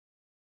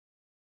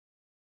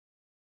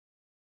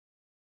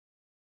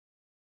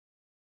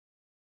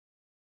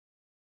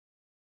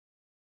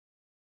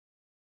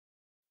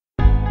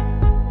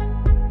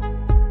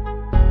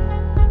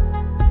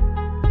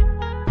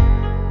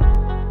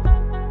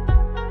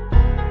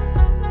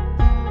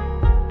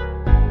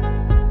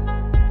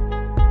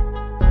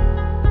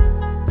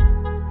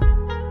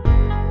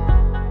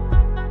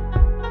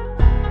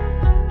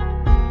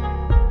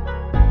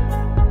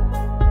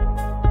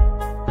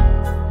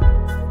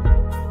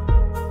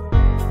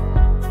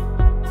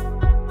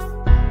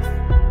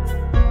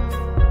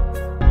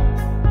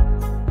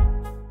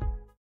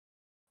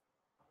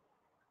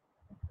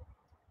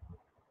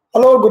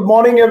Hello, good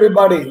morning,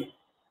 everybody.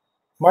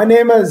 My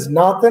name is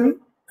Nathan,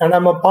 and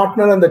I'm a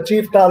partner and the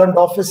Chief Talent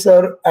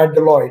Officer at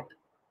Deloitte.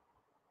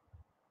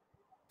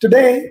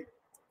 Today,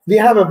 we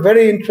have a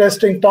very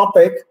interesting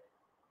topic,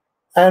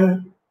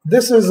 and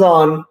this is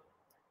on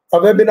a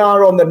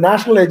webinar on the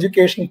National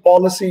Education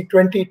Policy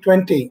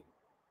 2020,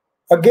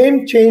 a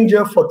game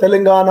changer for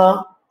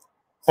Telangana.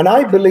 And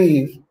I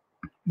believe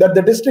that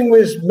the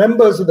distinguished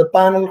members of the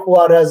panel who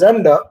are as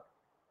under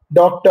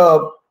Dr.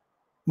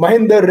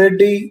 Mahinder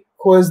Reddy,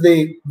 who is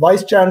the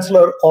Vice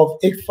Chancellor of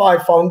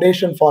ICFI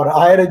Foundation for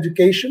Higher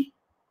Education,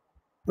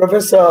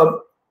 Professor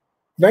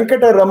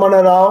Venkata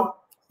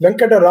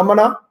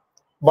Ramana,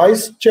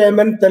 Vice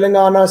Chairman,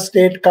 Telangana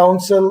State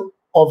Council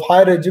of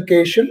Higher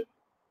Education,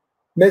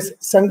 Ms.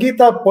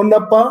 Sangeeta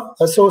Ponnappa,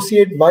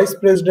 Associate Vice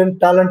President,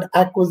 Talent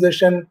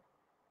Acquisition,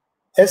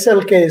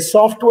 SLK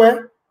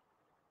Software,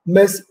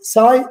 Ms.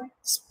 Sai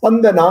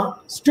Spandana,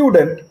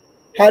 Student,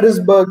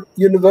 Harrisburg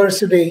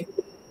University,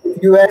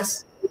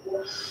 US.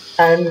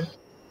 And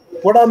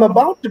what I'm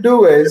about to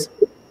do is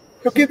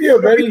to give you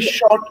a very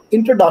short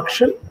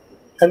introduction,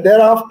 and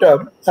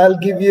thereafter I'll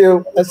give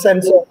you a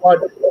sense of what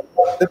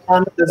the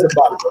panel is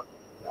about.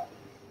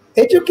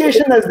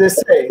 Education, as they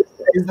say,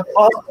 is the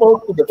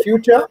passport to the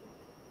future,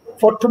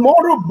 for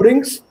tomorrow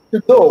brings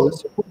to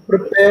those who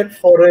prepare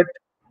for it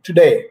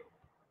today.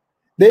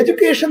 The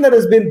education that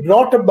has been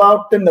brought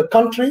about in the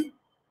country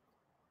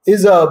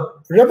is a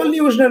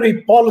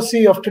revolutionary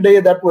policy of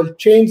today that will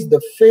change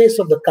the face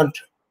of the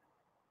country.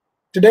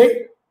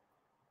 Today,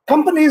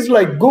 companies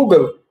like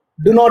Google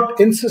do not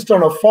insist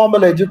on a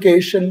formal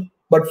education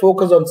but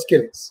focus on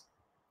skills.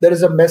 There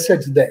is a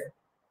message there.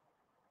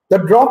 The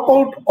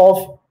dropout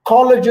of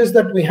colleges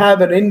that we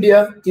have in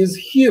India is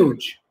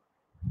huge.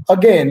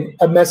 Again,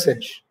 a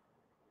message.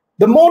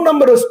 The more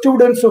number of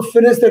students who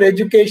finish their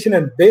education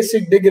in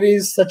basic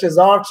degrees such as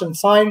arts and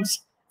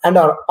science and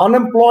are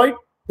unemployed,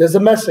 there's a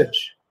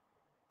message.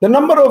 The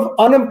number of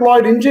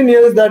unemployed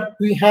engineers that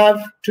we have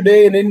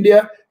today in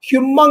India,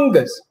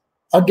 humongous.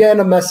 Again,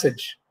 a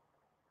message.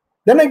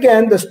 Then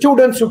again, the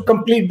students who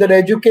complete their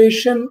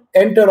education,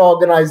 enter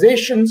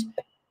organizations,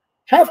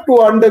 have to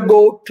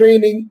undergo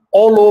training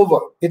all over.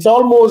 It's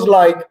almost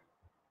like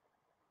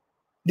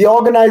the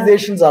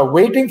organizations are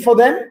waiting for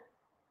them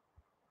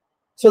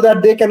so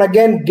that they can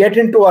again get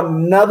into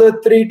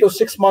another 3 to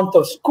 6 months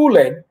of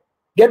schooling,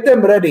 get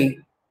them ready.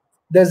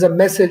 There's a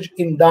message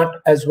in that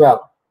as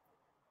well.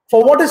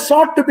 For what is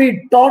sought to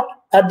be taught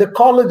at the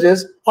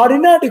colleges are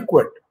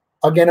inadequate.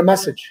 Again, a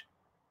message.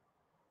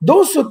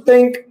 Those who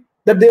think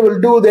that they will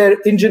do their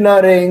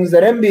engineerings,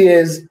 their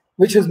MBAs,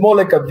 which is more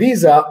like a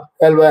visa,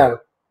 well,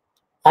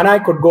 and I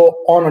could go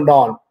on and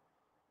on.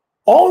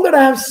 All that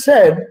I have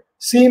said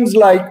seems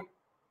like,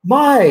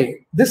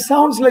 this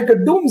sounds like a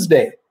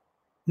doomsday.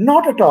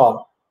 Not at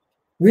all.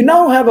 We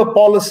now have a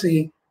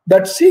policy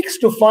that seeks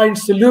to find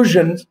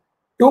solutions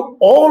to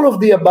all of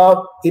the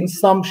above in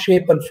some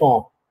shape and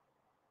form.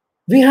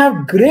 We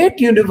have great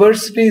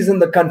universities in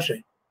the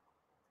country.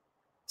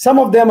 Some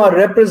of them are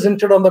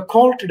represented on the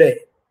call today.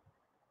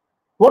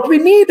 What we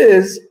need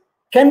is,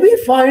 can we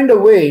find a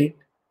way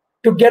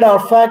to get our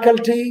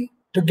faculty,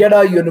 to get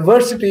our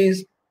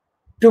universities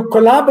to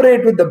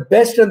collaborate with the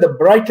best and the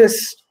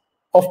brightest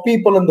of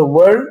people in the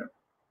world,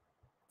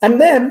 and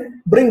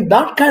then bring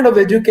that kind of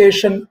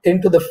education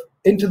into the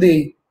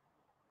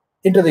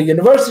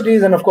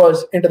universities and, of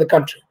course, into the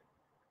country.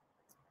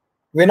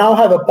 We now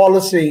have a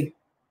policy,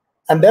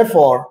 and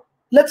therefore,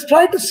 let's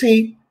try to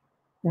see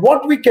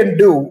what we can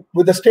do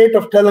with the state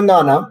of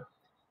Telangana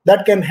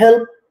that can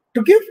help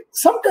to give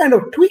some kind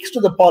of tweaks to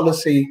the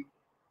policy,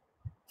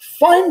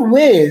 find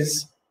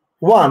ways,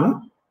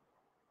 one,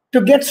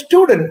 to get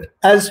students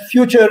as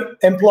future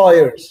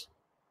employers,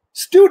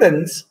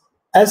 students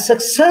as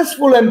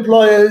successful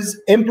employees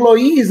in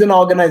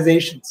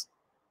organizations,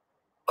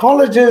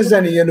 colleges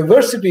and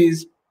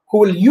universities who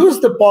will use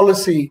the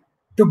policy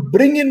to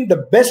bring in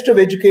the best of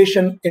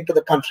education into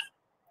the country.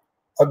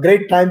 A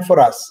great time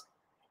for us.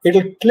 It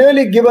will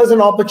clearly give us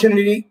an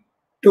opportunity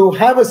to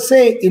have a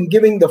say in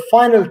giving the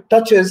final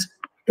touches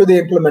to the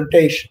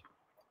implementation.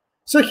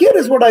 So here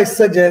is what I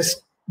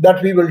suggest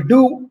that we will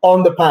do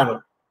on the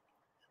panel.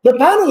 The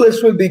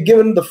panelists will be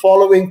given the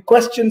following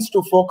questions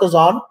to focus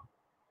on,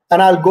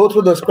 and I'll go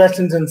through those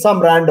questions in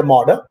some random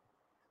order.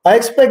 I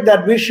expect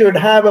that we should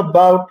have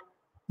about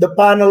the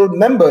panel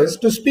members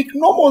to speak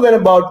no more than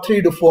about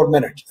 3 to 4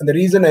 minutes. And the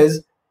reason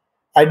is,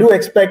 I do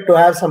expect to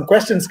have some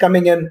questions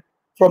coming in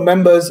from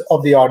members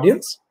of the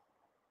audience.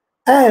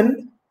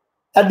 And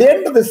at the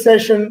end of the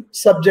session,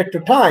 subject to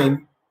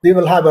time, we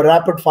will have a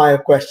rapid fire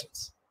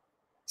questions.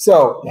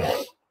 So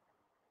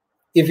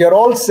if you're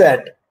all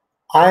set,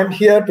 I'm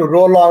here to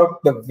roll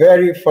out the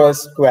very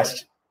first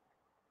question.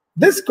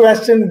 This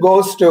question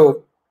goes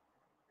to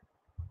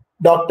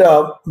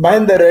Dr.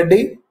 Mahinder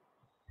Reddy.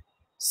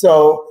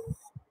 So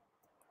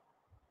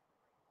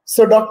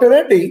Dr.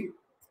 Reddy,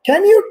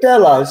 can you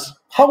tell us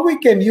how we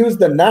can use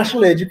the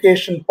national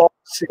education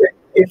policy to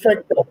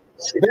effect a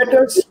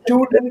better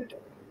student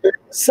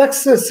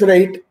success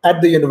rate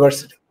at the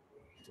university?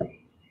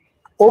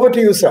 Over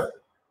to you, sir.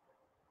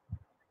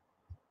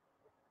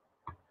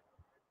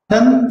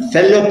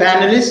 Fellow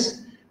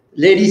panelists,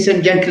 ladies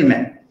and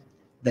gentlemen,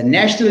 the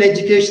National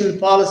Education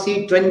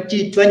Policy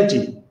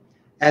 2020,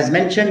 as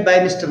mentioned by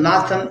Mr.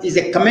 Nathan, is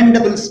a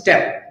commendable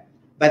step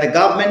by the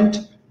government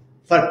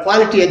for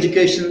quality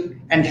education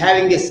and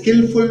having a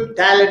skillful,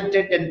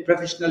 talented, and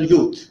professional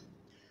youth.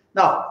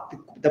 Now,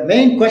 the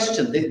main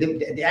question,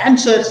 the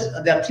answers,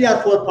 there are 3 or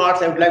 4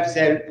 parts I would like to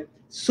say.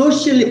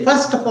 Socially,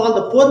 first of all,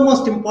 the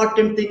foremost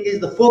important thing is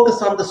the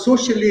focus on the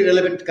socially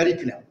relevant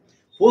curriculum.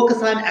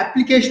 Focus on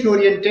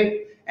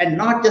application-oriented and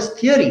not just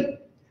theory.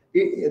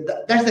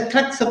 That's the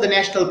crux of the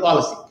national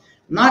policy.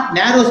 Not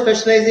narrow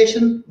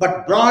specialization,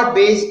 but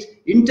broad-based,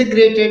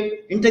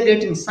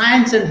 integrating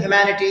science and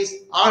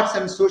humanities, arts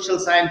and social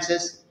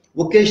sciences,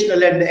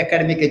 vocational and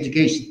academic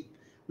education.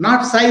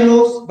 Not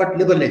silos, but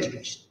liberal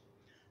education.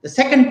 The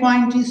second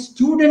point is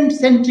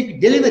student-centric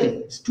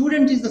delivery.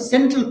 Student is the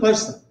central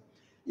person.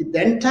 If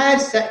the entire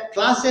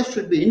classes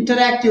should be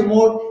interactive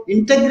mode,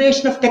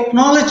 integration of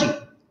technology.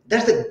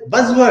 That's the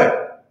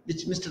buzzword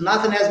which Mr.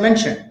 Nathan has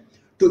mentioned.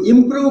 To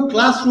improve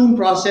classroom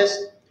process.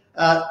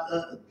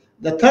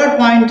 The third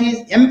point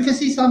is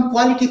emphasis on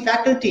quality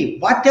faculty,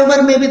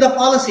 whatever may be the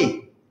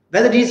policy,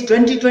 whether it is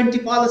 2020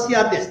 policy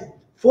or this.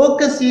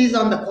 Focus is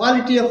on the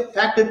quality of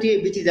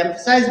faculty, which is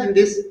emphasized in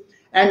this,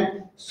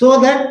 and so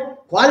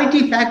that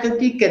quality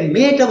faculty can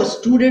make our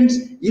students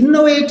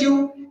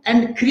innovative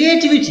and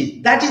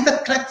creativity. That is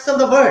the crux of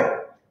the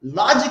word.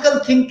 Logical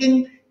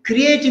thinking,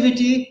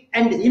 creativity,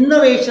 and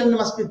innovation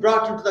must be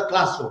brought into the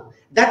classroom.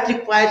 That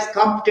requires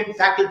competent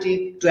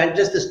faculty to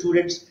address the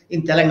students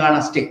in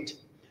Telangana state.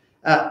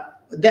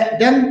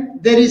 Then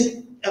there's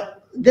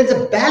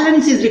a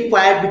balance is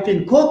required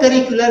between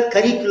co-curricular,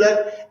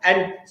 curricular,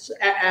 and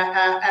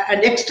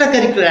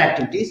extracurricular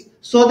activities,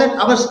 so that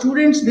our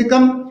students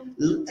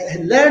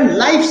learn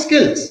life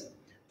skills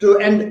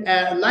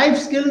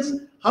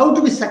how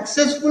to be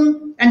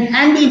successful and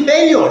handle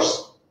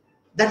failures.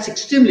 That's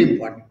extremely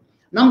important.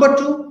 Number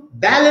 2,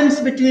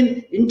 balance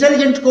between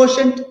intelligent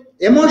quotient,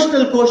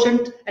 emotional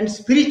quotient, and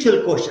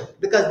spiritual quotient,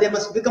 because they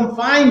must become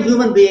fine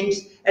human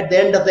beings at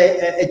the end of the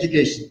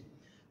education.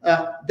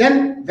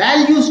 Then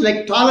values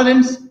like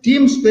tolerance,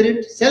 team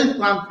spirit,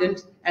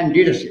 self-confidence, and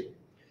leadership.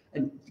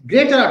 And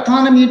greater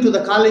autonomy to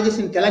the colleges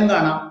in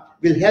Telangana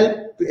will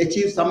help to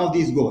achieve some of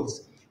these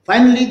goals.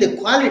 Finally,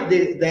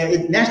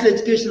 the national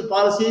education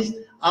policies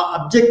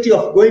are objective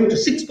of going to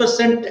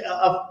 6%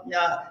 of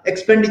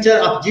expenditure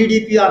of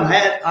GDP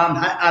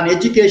on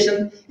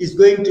education is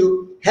going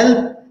to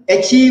help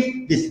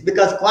achieve this,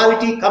 because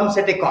quality comes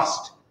at a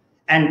cost,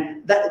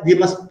 and that we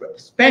must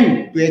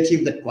spend to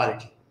achieve that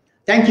quality.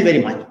 Thank you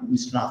very much,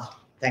 Mr. Nath.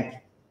 Thank you.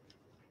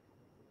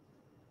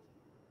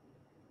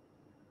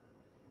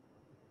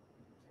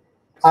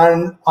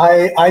 And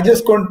I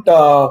just couldn't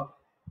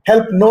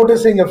help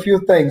noticing a few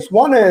things.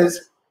 One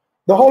is,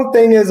 the whole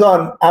thing is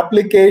on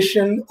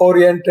application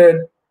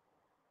oriented.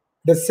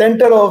 The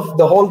center of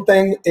the whole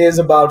thing is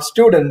about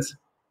students,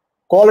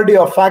 quality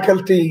of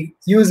faculty,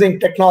 using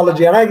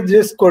technology, and I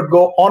just could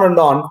go on and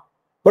on.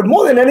 But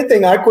more than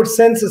anything, I could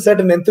sense a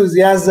certain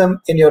enthusiasm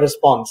in your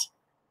response.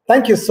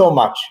 Thank you so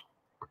much.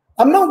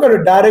 I'm now going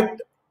to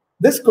direct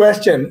this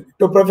question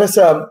to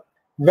Professor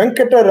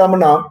Venkata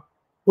Ramana,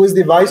 who is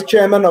the Vice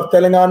Chairman of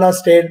Telangana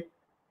State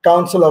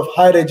Council of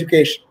Higher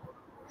Education.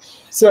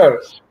 Sir,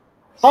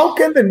 how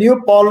can the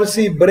new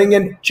policy bring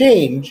in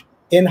change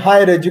in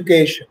higher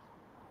education?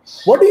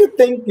 What do you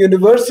think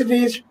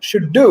universities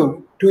should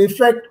do to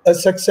effect a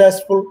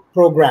successful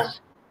program?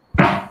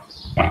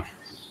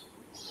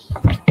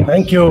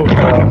 Thank you,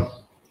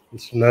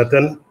 Mr.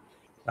 Nathan.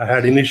 I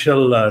had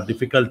initial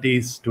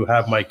difficulties to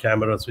have my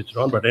camera switched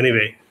on, but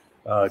anyway,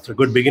 it's a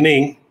good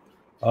beginning.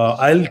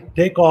 I'll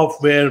take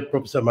off where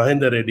Professor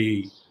Mahendra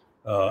Reddy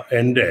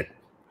ended.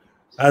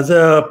 As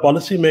a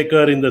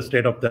policymaker in the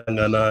state of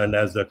Telangana and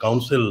as a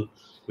council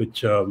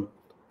which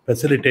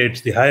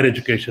facilitates the higher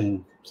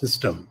education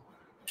system,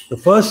 the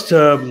first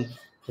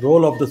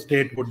role of the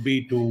state would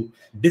be to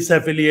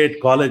disaffiliate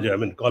college.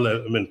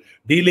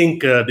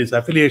 De-link this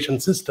affiliation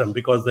system,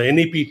 because the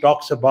NEP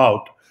talks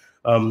about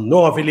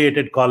no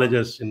affiliated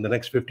colleges in the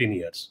next 15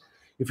 years.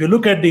 If you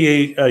look at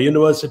the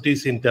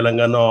universities in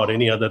Telangana or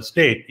any other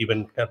state,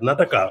 even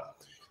Karnataka,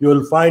 you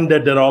will find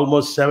that there are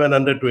almost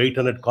 700 to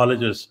 800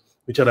 colleges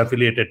which are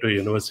affiliated to a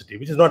university,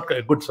 which is not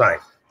a good sign.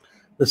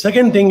 The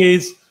second thing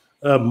is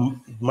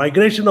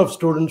migration of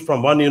students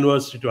from one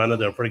university to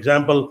another. For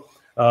example,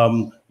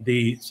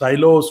 the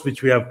silos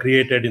which we have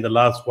created in the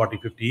last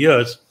 40-50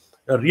 years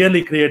are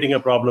really creating a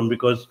problem,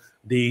 because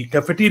the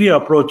cafeteria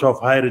approach of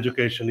higher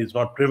education is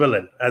not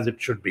prevalent as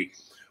it should be.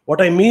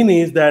 What I mean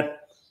is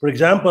that, for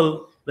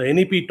example, the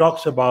NEP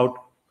talks about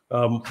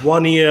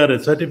 1 year, a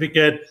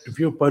certificate, if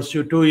you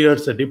pursue 2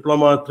 years, a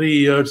diploma, 3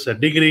 years, a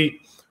degree.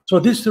 So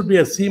this should be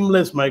a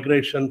seamless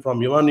migration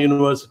from one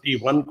university,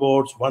 one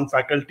course, one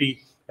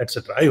faculty,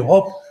 etc. I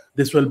hope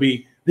this will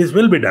be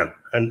done,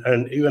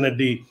 and even at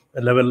the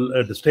level,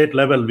 at the state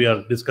level, we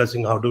are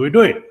discussing how do we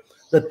do it.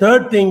 The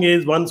third thing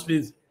is, once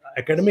this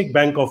academic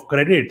bank of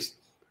credits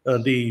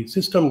the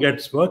system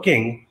gets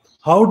working,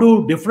 how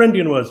do different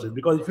universities,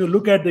 because if you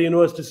look at the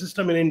university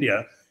system in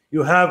India,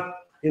 you have,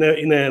 in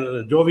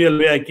a jovial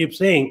way, I keep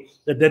saying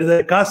that there is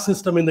a caste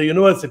system in the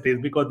universities,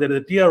 because there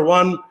is a tier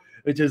 1,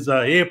 which is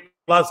A++,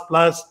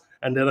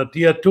 and there are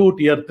tier 2,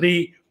 tier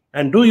 3,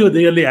 and do you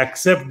really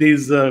accept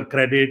these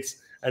credits?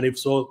 And if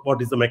so,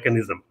 what is the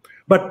mechanism?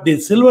 But the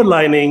silver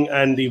lining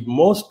and the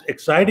most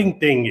exciting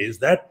thing is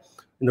that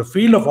in the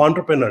field of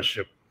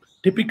entrepreneurship,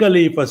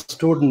 typically if a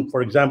student,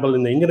 for example,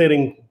 in the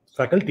engineering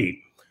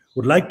faculty,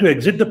 would like to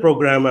exit the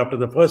program after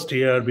the first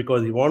year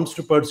because he wants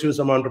to pursue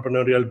some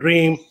entrepreneurial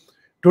dream,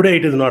 today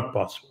it is not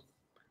possible.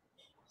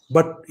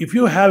 But if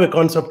you have a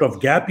concept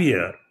of gap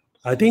year,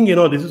 I think,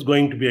 this is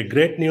going to be a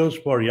great news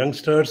for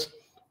youngsters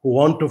who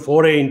want to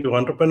foray into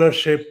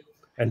entrepreneurship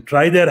and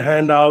try their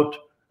hand out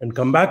and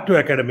come back to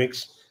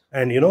academics.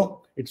 And,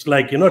 it's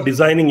like,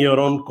 designing your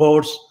own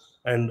course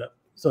and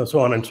so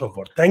on and so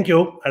forth. Thank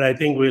you. And I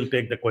think we'll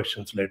take the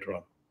questions later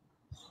on.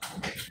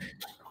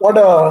 What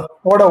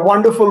a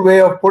wonderful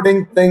way of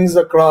putting things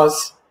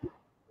across,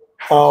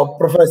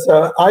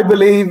 Professor. I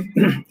believe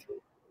a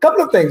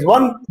couple of things.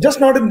 One, just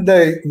not in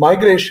the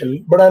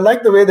migration, but I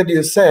like the way that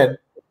you said,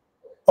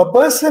 a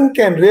person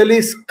can really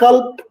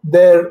sculpt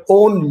their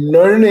own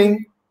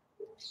learning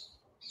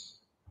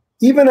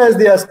even as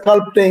they are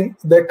sculpting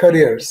their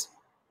careers.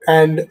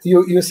 And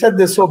you said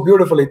this so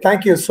beautifully.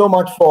 Thank you so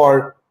much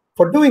for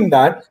doing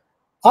that.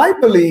 I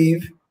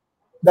believe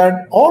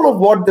that all of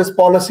what this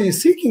policy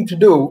is seeking to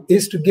do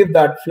is to give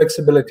that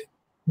flexibility.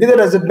 Be that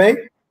as it may,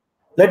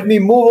 let me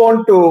move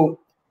on to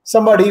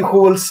somebody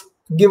who will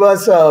give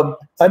us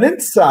an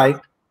insight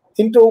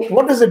into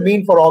what does it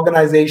mean for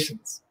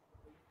organizations.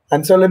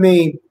 And so let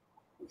me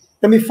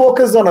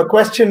focus on a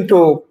question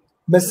to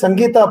Ms.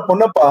 Sangeeta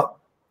Ponnappa,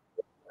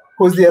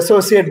 who is the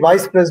Associate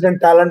Vice President,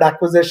 Talent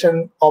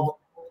Acquisition of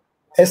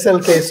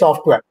SLK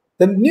Software.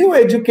 The new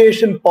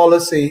education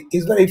policy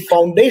is very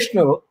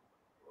foundational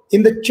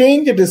in the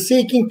change it is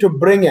seeking to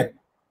bring in.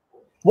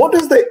 What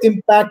is the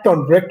impact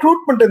on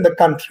recruitment in the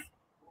country?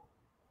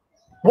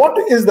 What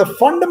is the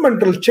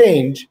fundamental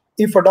change,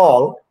 if at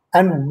all,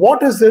 and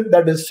what is it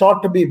that is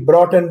sought to be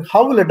brought in?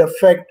 How will it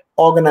affect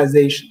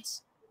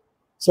organizations?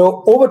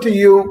 So over to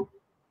you,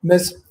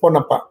 Ms.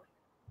 Ponnappa.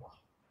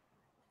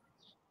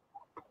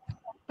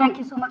 Thank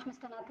you so much,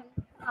 Mr.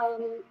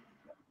 Nathan.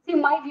 See,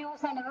 my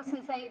views, and ever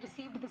since I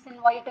received this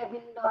invite, I've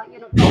been, talking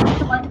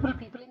to multiple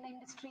people in the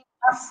industry,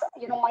 plus,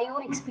 my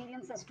own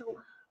experience as to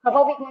how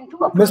are we going to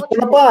approach. Ms.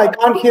 Ponnappa, I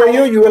can't hear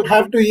you. You will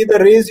have to either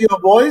raise your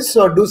voice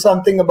or do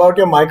something about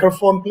your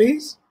microphone,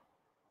 please.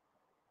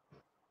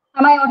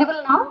 Am I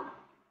audible now?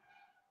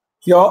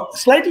 You're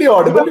slightly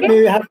audible. Okay. You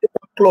may have to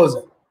come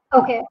closer.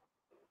 Okay.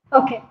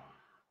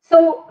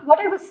 So what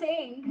I was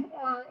saying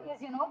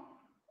is,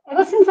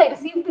 ever since I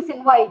received this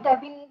invite,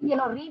 I've been,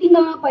 reading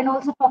up and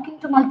also talking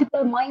to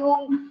multiple my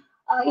own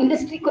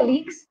industry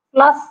colleagues,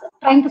 plus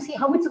trying to see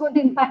how it's going to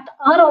impact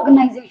our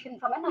organization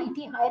from an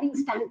IT hiring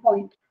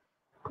standpoint.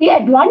 The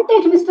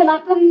advantage, Mr.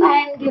 Nathan,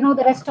 and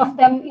the rest of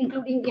them,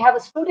 including we have a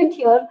student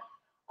here.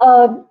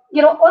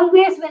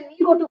 Always when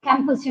we go to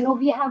campus,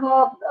 we have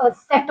a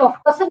set of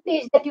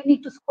percentage that you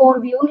need to score.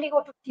 We only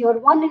go to tier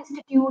 1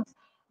 institutes.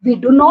 We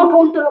do not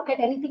want to look at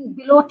anything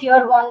below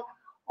tier 1.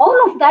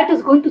 All of that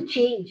is going to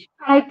change.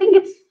 And I think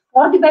it's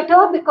for the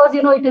better because,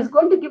 it is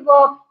going to give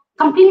a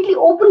completely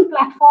open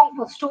platform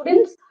for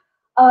students,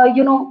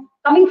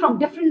 coming from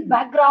different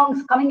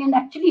backgrounds, coming and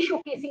actually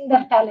showcasing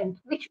their talent,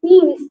 which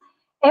means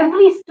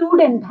every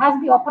student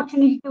has the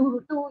opportunity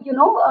to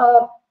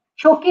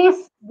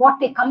showcase what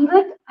they come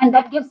with. And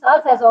that gives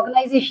us as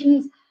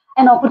organizations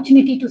an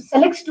opportunity to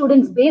select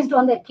students based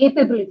on their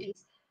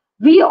capabilities.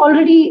 We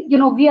already,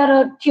 we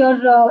are a tier,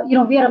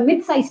 we are a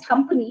mid-sized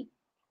company.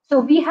 So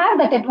we have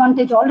that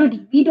advantage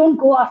already. We don't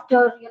go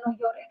after,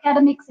 your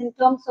academics in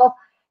terms of,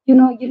 you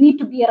need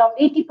to be around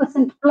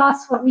 80%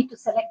 plus for me to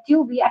select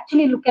you. We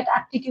actually look at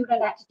aptitude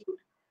and attitude.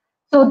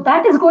 So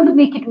that is going to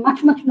make it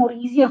much, much more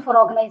easier for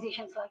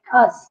organizations like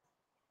us.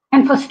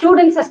 And for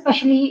students,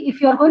 especially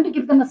if you're going to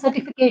give them a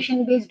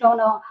certification based on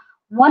a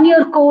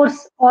one-year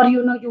course, or,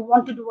 you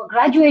want to do a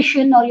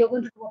graduation, or you're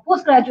going to do a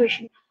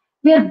post-graduation,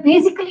 we are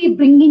basically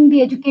bringing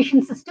the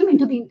education system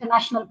into the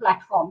international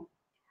platform.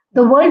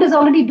 The world is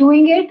already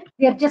doing it.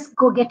 We are just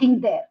getting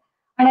there.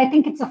 And I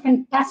think it's a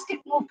fantastic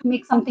move to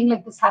make something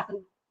like this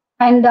happen.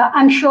 And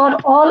I'm sure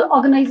all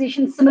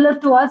organizations similar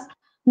to us,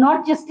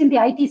 not just in the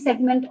IT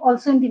segment,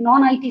 also in the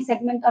non-IT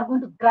segment, are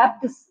going to grab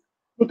this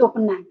with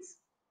open hands.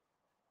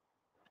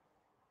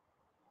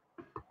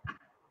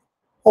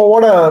 Oh,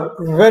 what a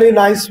very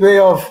nice way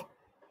of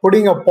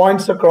putting your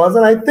points across.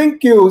 And I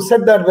think you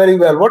said that very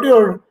well. What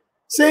you're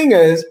saying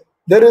is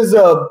there's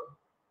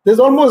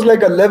almost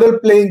like a level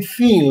playing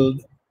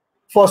field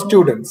for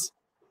students.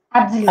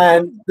 Absolutely.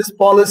 And this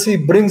policy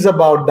brings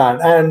about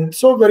that. And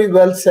so very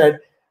well said.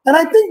 And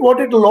I think what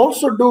it will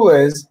also do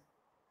is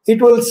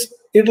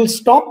it'll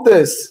stop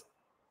this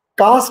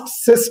caste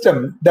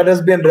system that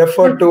has been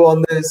referred to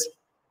on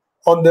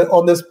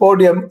this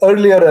podium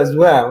earlier as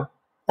well.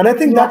 And I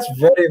think that's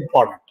very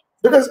important.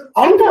 Because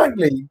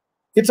ultimately,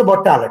 it's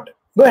about talent.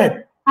 Go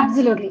ahead.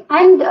 Absolutely.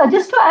 And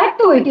just to add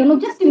to it,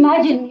 just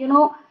imagine,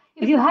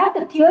 if you have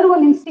the tier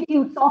 1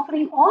 institutes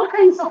offering all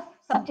kinds of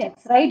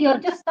subjects, right? You're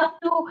just stuck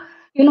to,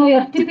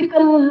 your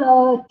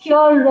typical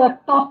tier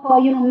top,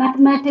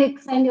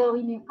 mathematics and your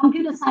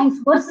computer science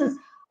versus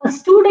a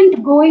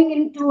student going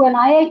into an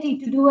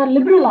IIT to do a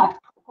liberal arts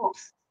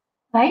course,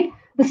 right?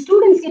 The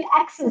students get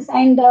access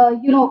and,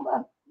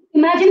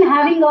 imagine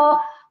having a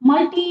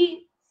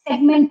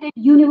multi-segmented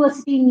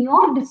university in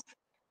your district,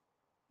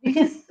 which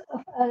is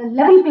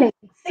level playing.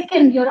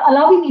 Second, you're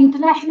allowing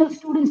international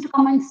students to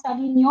come and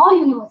study in your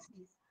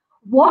universities.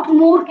 What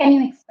more can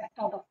you expect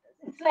out of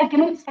this? It's like,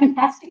 it's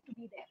fantastic to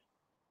be there.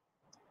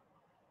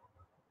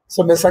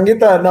 So, Ms.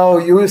 Sangeeta, now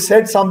you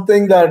said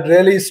something that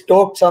really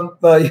stoked some,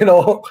 I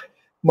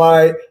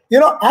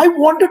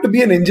wanted to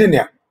be an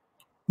engineer.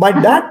 My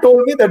dad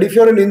told me that if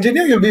you're an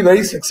engineer, you'll be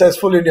very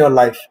successful in your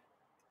life.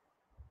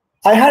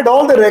 I had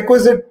all the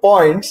requisite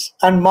points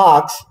and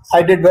marks.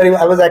 I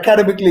was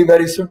academically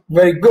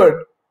very good,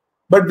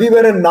 but we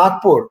were in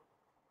Nagpur.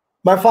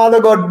 My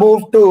father got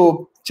moved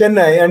to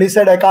Chennai and he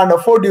said, I can't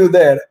afford you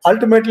there.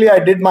 Ultimately, I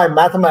did my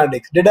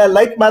mathematics. Did I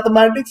like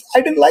mathematics?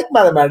 I didn't like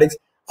mathematics.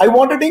 I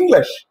wanted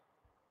English.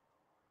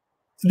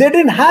 They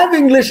didn't have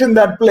English in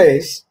that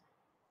place.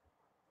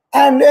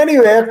 And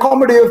anyway, a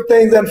comedy of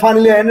things. And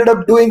finally, I ended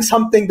up doing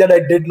something that I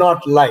did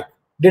not like.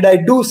 Did I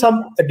do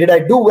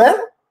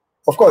well?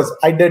 Of course,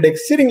 I did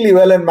exceedingly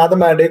well in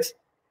mathematics.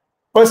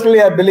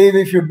 Personally, I believe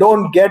if you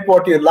don't get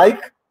what you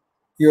like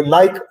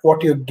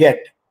what you get.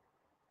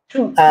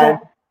 True. And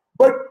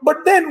but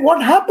then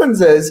what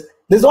happens is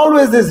there's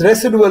always this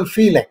residual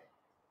feeling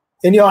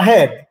in your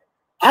head.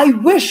 I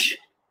wish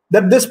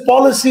that this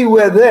policy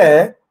were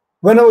there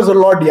when I was a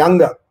lot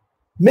younger.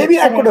 Maybe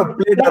I could have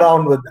played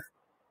around with that.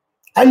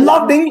 I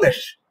loved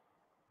English,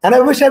 and I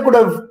wish I could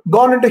have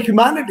gone into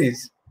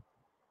humanities.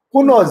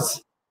 Who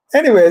knows?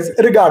 Anyways,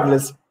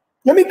 regardless.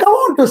 Let me come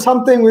on to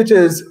something which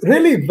is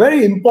really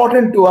very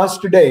important to us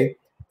today,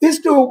 is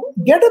to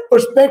get a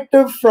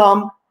perspective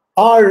from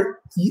our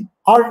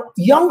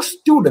young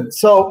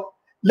students. So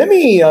let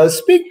me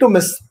speak to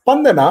Ms.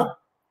 Spandana.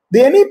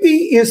 The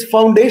NEP is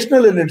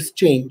foundational in its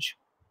change.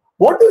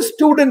 What do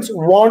students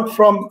want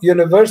from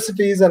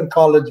universities and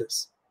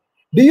colleges?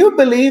 Do you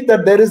believe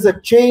that there is a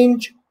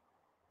change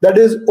that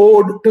is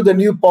owed to the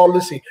new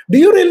policy? Do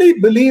you really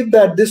believe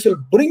that this will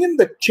bring in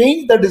the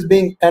change that is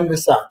being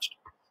envisaged?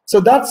 So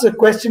that's a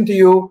question to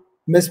you,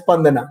 Ms.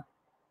 Spandana.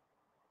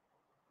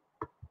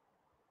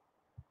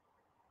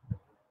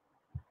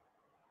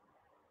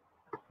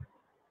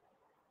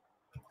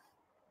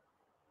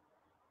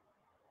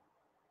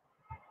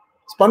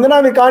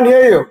 Spandana, we can't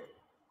hear you.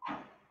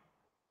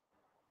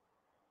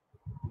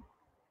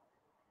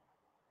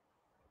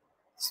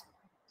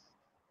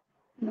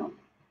 No.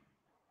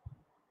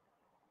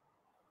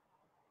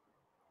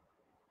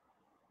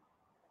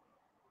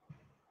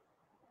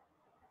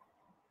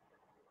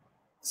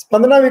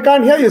 Spandana, we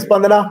can't hear you,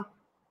 Spandana.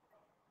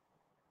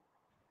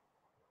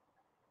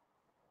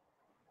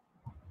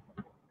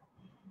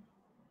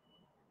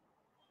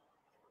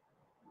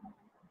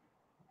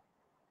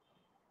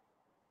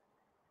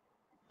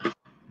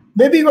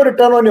 Maybe you got to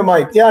turn on your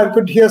mic. Yeah, I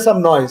could hear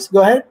some noise.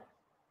 Go ahead.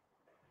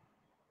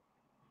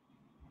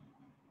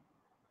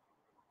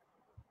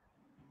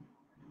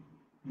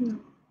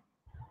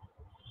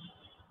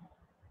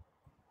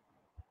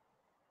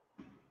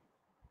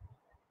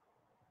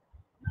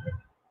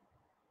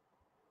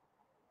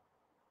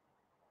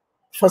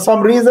 For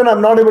some reason,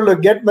 I'm not able to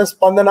get Ms.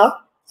 Spandana.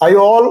 Are you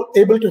all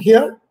able to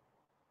hear?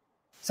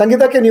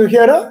 Sangeeta, can you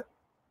hear her?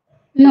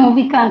 No,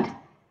 we can't.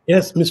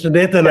 Yes, Mr.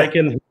 Nathan, I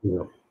can hear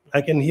you.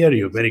 I can hear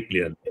you very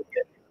clearly.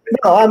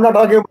 No, I'm not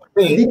talking about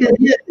me. We can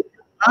hear you.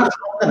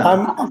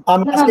 I'm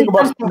asking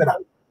about Spandana.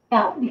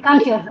 Yeah, we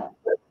can't hear her.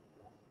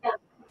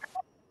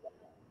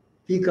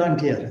 We can't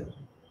hear her.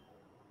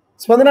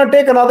 Spandana,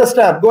 take another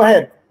step. Go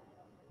ahead.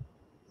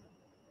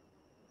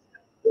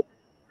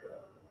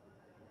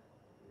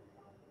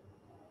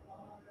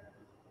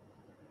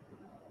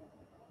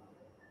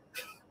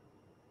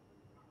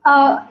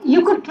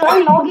 You could try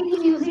logging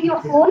in using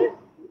your phone.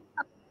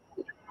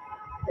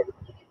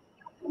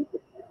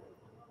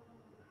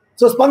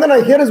 So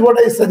Spandana, here is what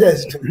I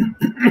suggest.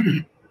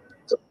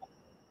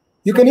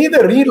 You can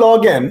either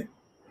re-log in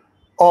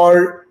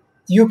or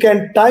you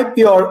can type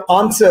your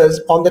answers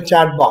on the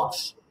chat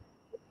box.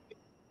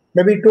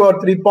 Maybe 2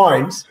 or 3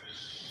 points.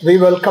 We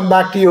will come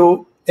back to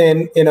you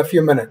in a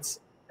few minutes.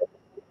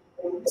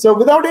 So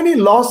without any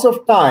loss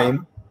of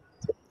time,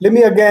 let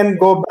me again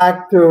go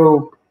back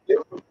to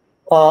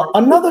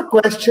another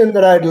question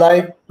that I'd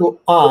like to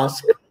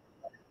ask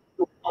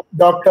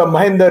Dr.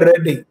 Mahinder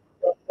Reddy.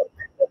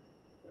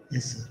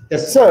 Yes, sir.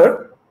 Yes,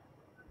 Sir,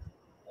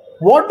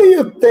 what do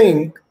you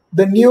think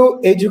the new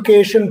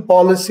education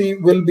policy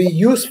will be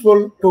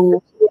useful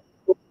to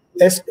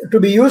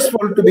establish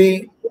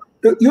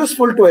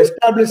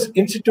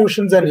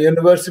institutions and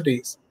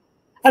universities,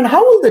 and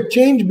how will the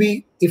change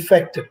be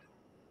effected?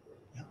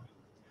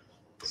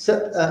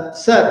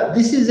 Sir,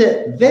 this is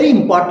a very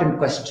important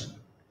question.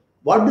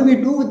 What do we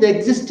do with the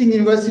existing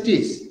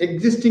universities,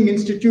 existing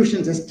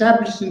institutions,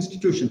 established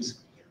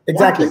institutions?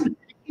 Exactly.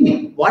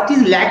 What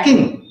is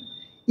lacking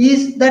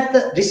is that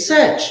the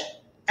research,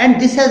 and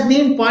this has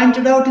been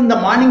pointed out in the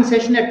morning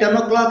session at 10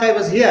 o'clock. I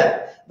was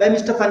here by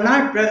Mr.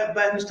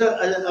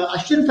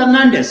 Ashwin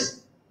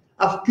Fernandez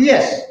of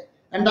QS,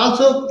 and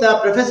also the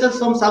professors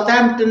from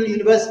Southampton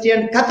University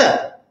and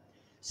Qatar.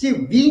 See,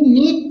 we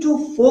need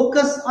to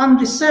focus on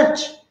research.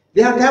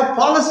 We have to have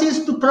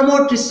policies to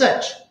promote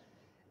research.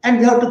 And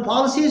we have to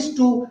policies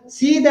to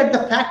see that the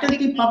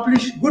faculty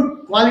publish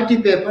good quality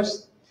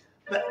papers,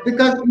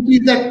 because it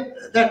is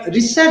that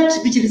research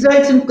which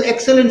results in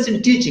excellence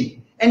in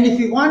teaching. And if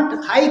you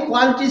want high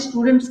quality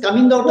students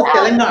coming out of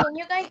Telangana,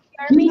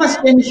 we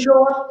must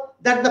ensure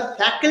that the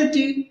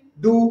faculty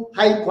do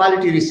high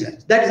quality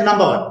research. That is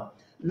number one.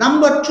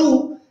 Number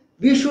two,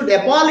 we should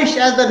abolish,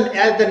 as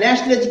the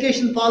National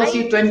Education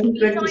Policy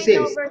 2020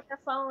 says.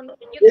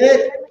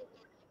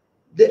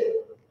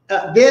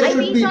 There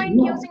should be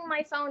using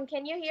my phone.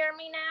 Can you hear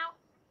me now?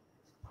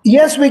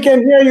 Yes, we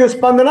can hear you,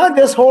 Spandana.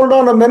 Just hold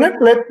on a minute.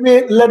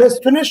 Let us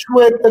finish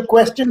with the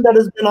question that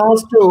has been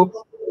asked to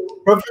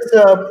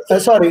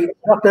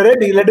Dr.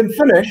 Reddy. Let him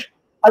finish.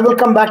 I will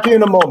come back to you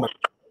in a moment.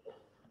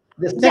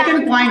 The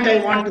second point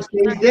I want to say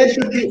is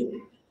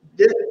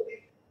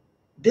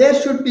there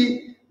should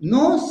be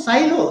no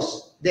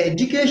silos. The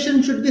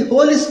education should be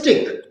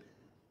holistic.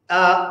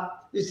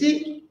 You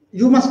see,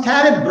 you must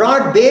have a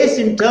broad base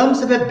in terms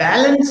of a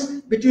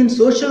balance between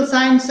social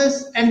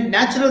sciences and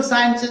natural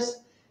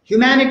sciences,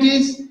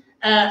 humanities,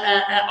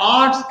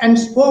 arts and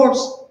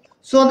sports,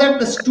 so that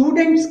the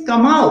students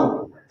come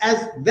out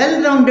as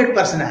well-rounded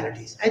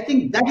personalities. I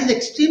think that is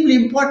extremely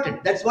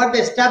important. That's what the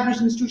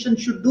established institution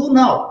should do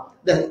now.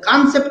 The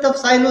concept of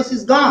silos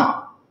is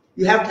gone.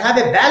 You have to have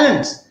a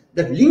balance,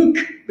 the link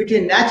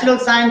between natural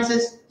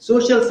sciences,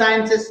 social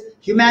sciences,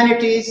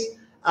 humanities,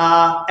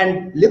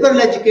 and liberal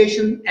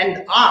education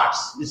and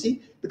arts, you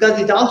see, because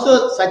it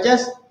also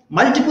suggests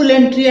multiple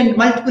entry and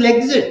multiple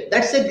exit.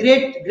 That's a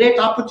great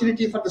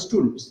opportunity for the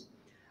students.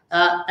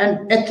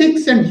 And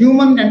ethics and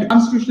human and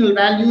constitutional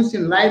values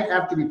in life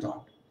have to be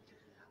taught.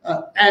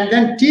 And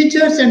then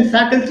teachers and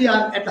faculty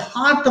are at the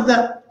heart of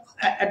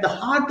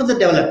the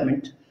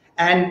development.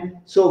 And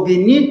so we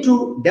need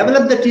to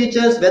develop the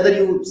teachers, whether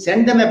you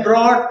send them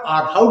abroad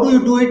or how do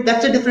you do it,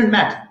 that's a different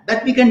matter.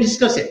 That we can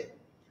discuss it.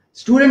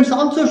 Students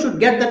also should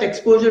get that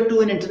exposure to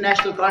an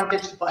international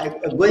context by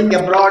going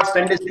abroad,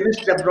 spend a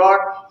semester abroad,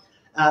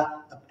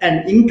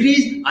 and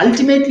increase.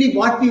 Ultimately,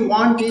 what we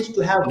want is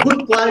to have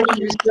good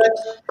quality research,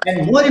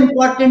 and more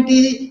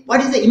importantly,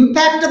 what is the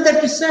impact of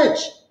that research?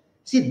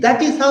 See,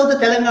 that is how the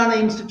Telangana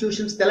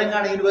institutions,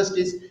 Telangana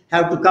universities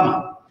have to come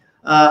up.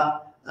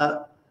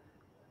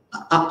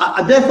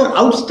 Therefore,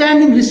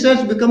 outstanding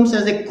research becomes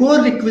as a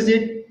core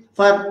requisite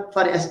for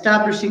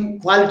establishing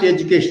quality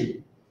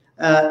education.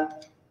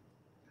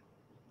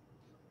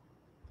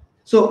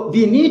 So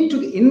we need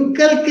to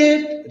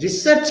inculcate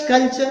research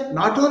culture,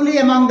 not only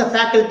among the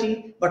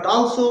faculty, but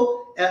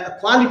also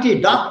quality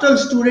doctoral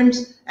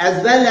students,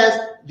 as well as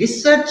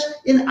research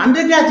in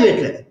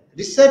undergraduate level,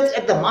 research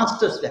at the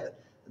master's level.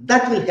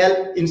 That will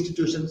help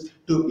institutions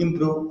to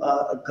improve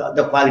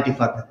the quality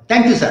further.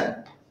 Thank you,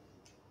 sir.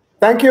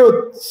 Thank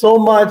you so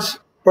much,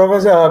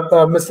 Professor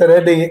Mr.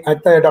 Reddy,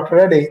 Dr.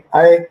 Reddy.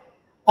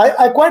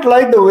 I quite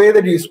like the way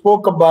that you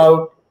spoke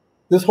about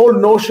this whole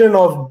notion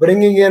of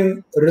bringing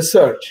in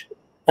research.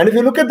 And if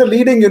you look at the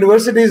leading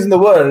universities in the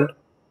world,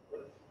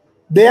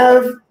 they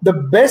have the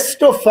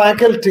best of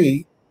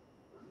faculty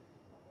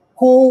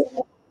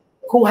who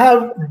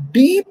have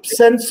deep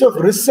sense of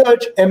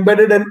research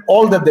embedded in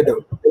all that they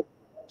do.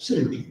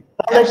 Absolutely.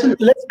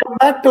 Let's come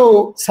back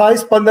to Sai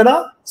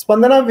Spandana.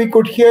 Spandana, we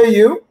could hear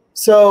you.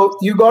 So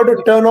you got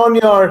to turn on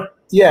your,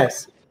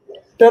 yes.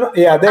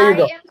 Yeah, there you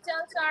go. I am so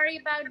sorry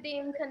about the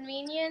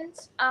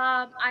inconvenience.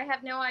 I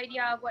have no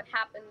idea what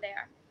happened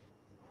there.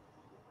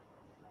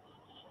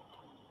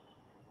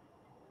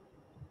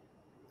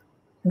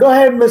 Go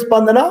ahead, Ms.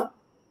 Spandana.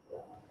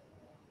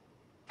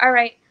 All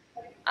right.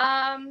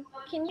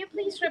 Can you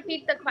please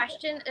repeat the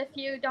question if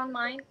you don't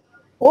mind?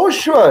 Oh,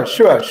 sure.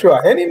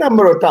 Any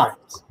number of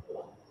times.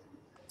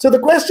 So the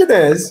question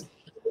is,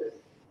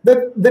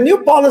 the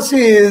new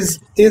policy is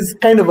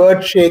kind of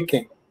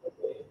earth-shaking,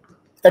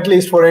 at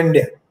least for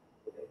India.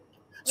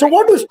 So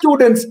what do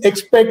students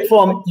expect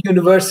from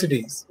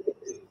universities?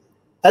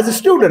 As a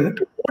student,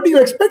 what do you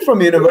expect from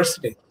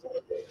university?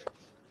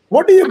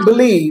 What do you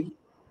believe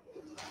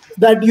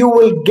that you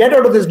will get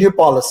out of this new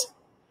policy?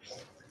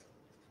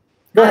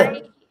 Go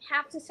ahead. I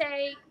have to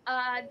say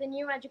the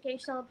new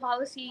educational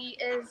policy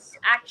is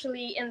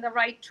actually in the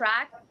right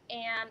track,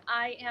 and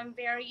I am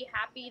very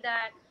happy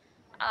that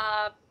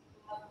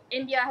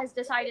India has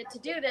decided to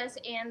do this,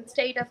 and the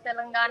state of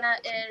Telangana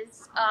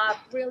is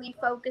really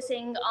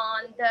focusing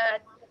on the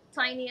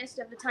tiniest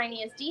of the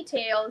tiniest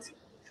details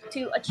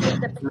to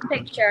achieve the big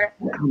picture.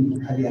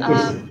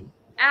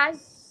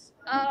 As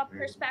a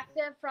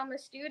perspective from a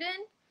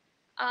student,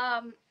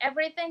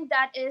 everything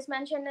that is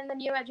mentioned in the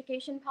new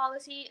education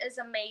policy is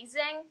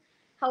amazing.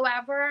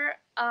 However,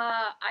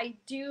 I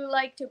do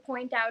like to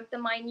point out the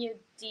minute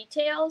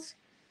details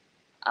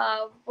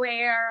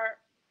where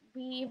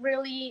we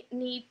really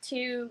need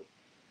to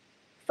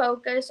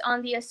focus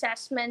on the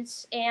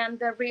assessments and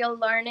the real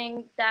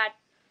learning that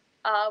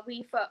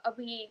we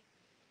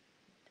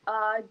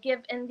give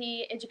in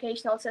the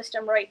educational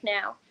system right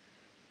now.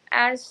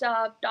 As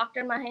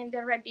Dr.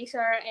 Mahendra Reddy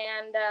sir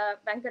and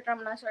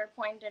Venkatramana sir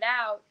pointed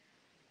out,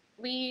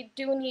 we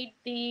do need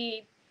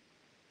the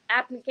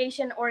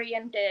application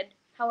oriented.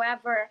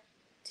 However,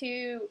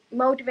 to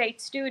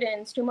motivate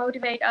students, to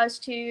motivate us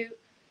to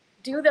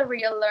do the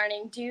real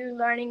learning, do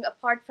learning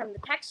apart from the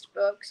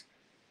textbooks,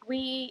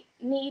 we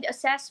need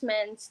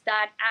assessments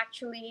that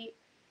actually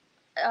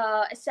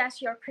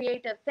assess your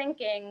creative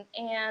thinking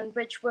and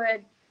which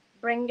would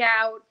bring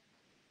out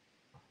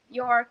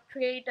your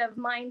creative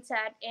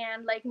mindset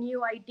and like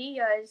new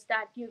ideas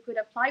that you could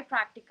apply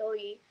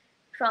practically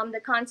from the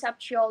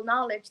conceptual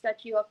knowledge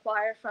that you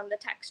acquire from the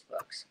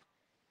textbooks.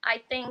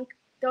 I think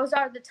those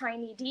are the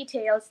tiny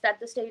details that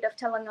the state of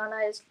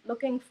Telangana is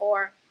looking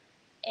for,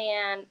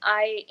 and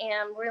I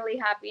am really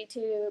happy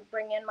to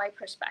bring in my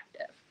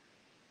perspective.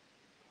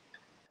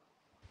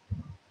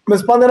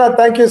 Ms. Spandana,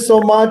 thank you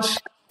so much.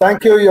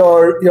 Thank you.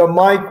 Your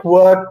mic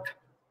worked,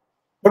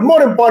 but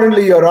more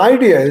importantly, your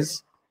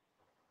ideas.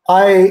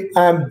 I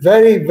am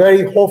very,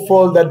 very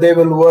hopeful that they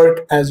will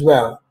work as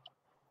well.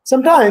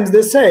 Sometimes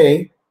they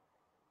say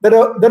that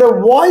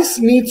a voice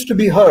needs to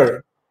be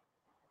heard.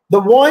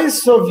 The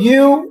voice of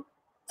you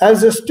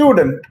as a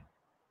student,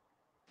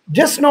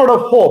 just not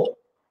of hope,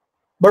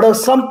 but of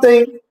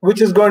something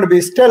which is going to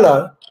be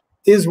stellar,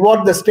 is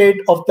what the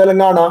state of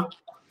Telangana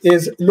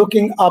is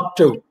looking up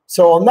to.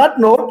 So on that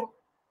note,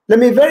 let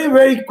me very,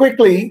 very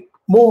quickly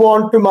move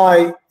on to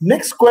my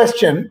next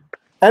question.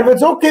 And if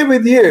it's okay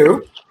with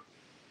you,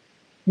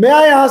 may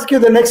I ask you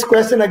the next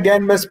question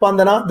again, Ms.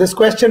 Spandana? This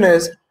question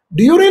is,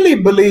 do you really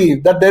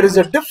believe that there is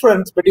a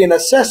difference between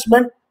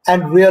assessment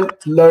and real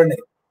learning?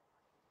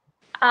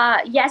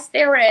 Yes,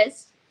 there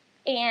is.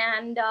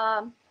 And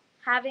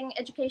having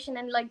education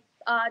in like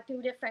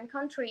 2 different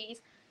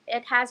countries,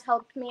 it has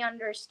helped me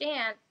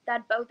understand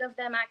that both of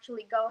them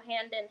actually go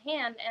hand in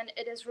hand, and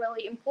it is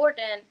really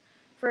important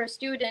for a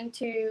student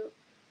to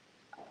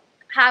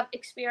have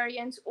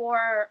experience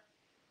or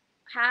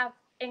have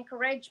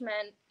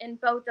encouragement in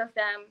both of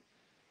them.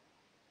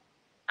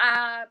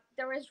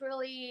 There is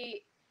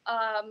really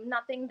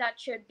nothing that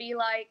should be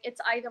like it's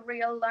either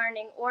real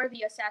learning or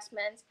the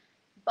assessments,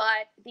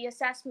 but the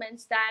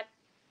assessments that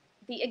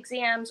the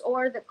exams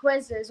or the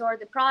quizzes or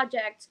the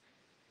projects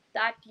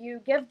that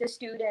you give the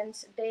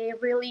students, they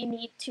really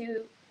need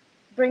to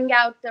bring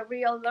out the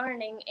real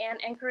learning and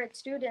encourage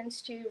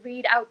students to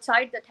read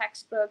outside the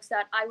textbooks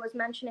that I was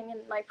mentioning in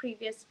my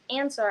previous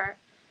answer.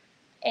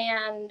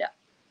 And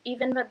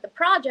even with the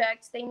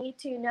projects, they need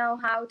to know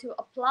how to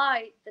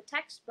apply the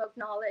textbook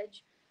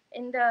knowledge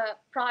in the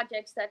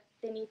projects that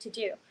they need to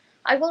do.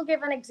 I will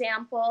give an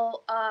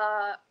example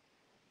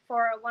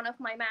for one of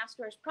my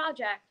master's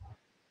project,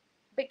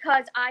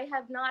 because I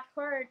have not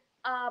heard,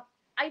 I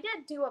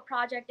did do a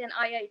project in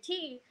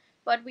IIT,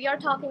 but we are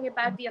talking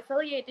about the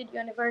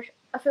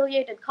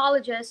affiliated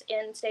colleges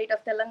in state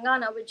of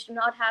Telangana, which do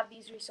not have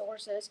these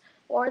resources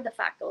or the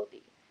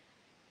faculty.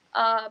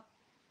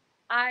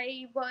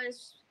 I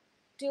was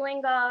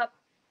doing a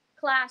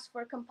class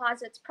for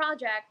composites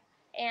project,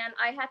 and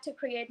I had to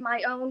create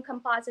my own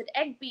composite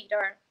egg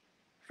beater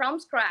from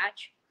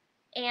scratch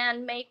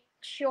and make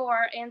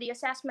sure, and the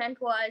assessment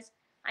was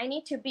I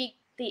need to beat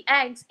the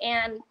eggs,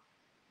 and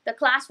the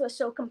class was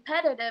so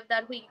competitive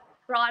that we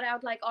brought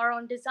out like our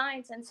own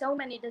designs and so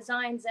many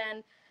designs,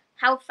 and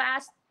how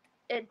fast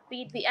it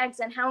beat the eggs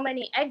and how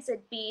many eggs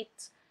it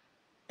beats.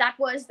 That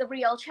was the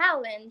real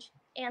challenge,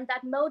 and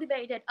that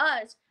motivated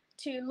us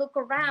to look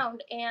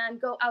around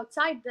and go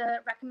outside the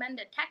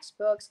recommended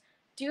textbooks,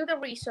 do the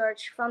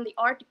research from the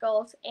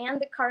articles and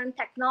the current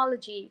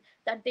technology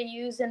that they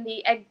use in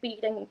the egg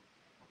beating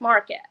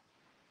market.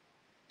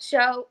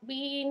 So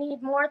we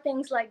need more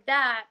things like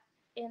that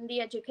in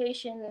the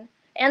education.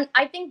 And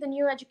I think the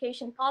new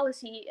education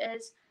policy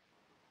is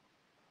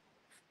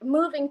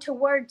moving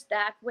towards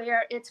that,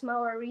 where it's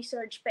more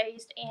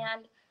research-based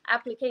and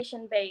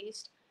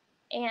application-based.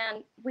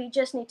 And we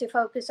just need to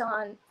focus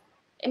on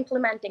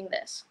implementing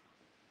this.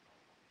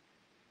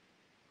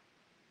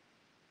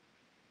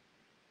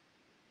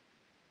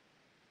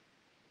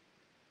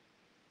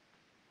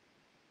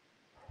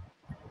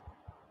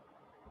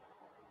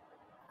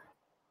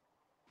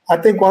 I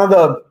think one of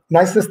the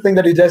nicest things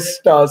that you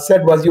just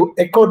said was you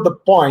echoed the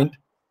point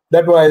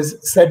that was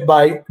said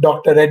by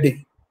Dr.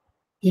 Reddy.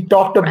 He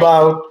talked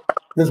about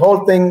this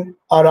whole thing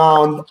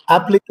around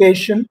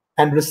application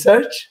and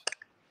research.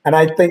 And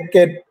I think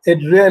it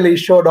really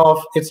showed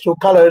off its true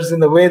colors in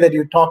the way that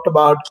you talked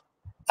about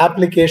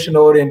application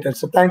oriented.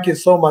 So thank you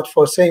so much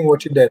for saying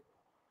what you did.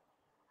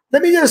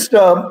 Let me just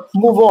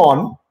move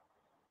on.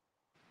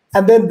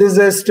 And then this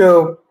is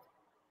to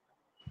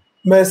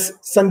Ms.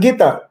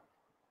 Sangeeta.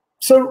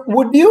 So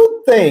would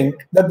you think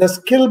that the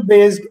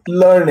skill-based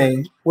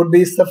learning would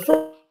be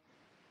sufficient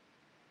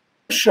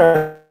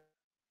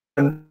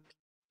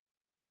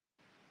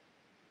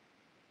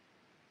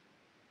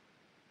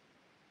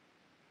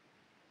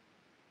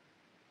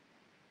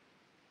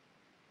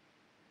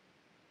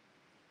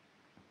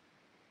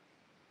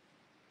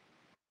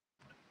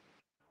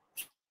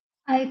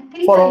I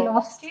think I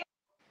lost you.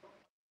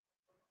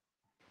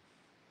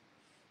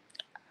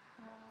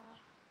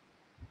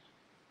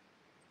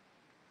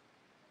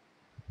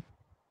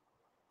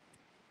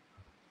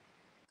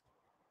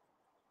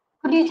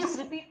 Could you just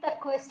repeat that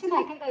question?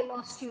 I think I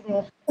lost you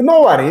there.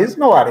 No worries,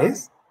 no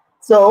worries.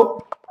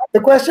 So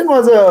the question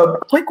was a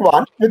quick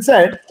one. It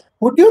said,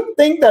 would you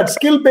think that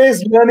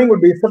skill-based learning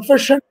would be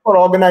sufficient for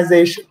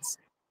organizations?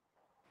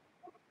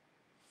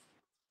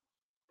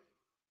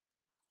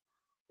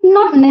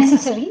 Not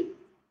necessary.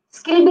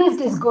 Skill-based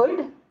is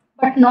good,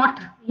 but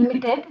not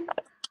limited.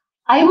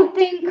 I would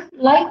think,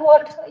 like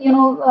what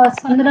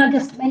Spandana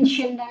just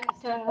mentioned and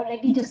Mr.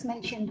 Reddy just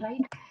mentioned,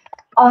 right?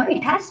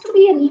 It has to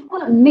be an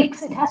equal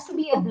mix. It has to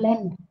be a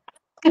blend.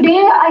 Today,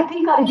 I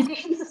think our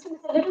education system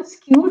is a little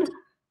skewed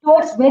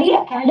towards very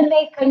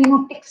academic and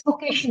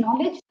textbookish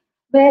knowledge,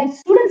 where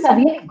students are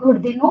really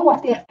good. They know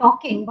what they are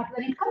talking, but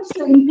when it comes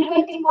to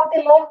implementing what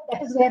they learn,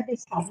 that is where they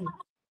struggle.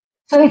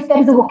 So, if there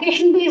is a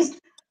vocation-based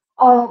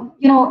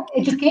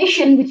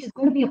education, which is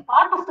going to be a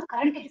part of the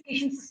current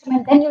education system,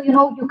 and then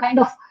you kind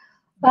of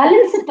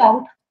balance it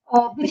out,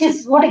 which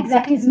is what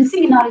exactly is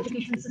missing in our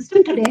education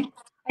system today.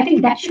 I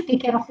think that should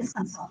take care of this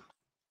concern.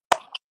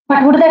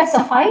 But would that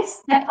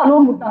suffice? That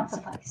alone would not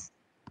suffice.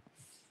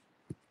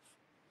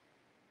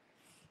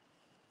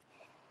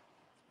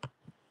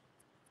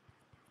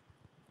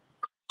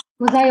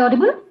 Was I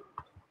audible?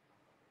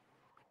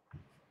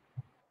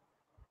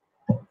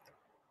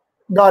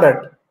 Got it.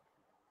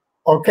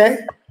 Okay.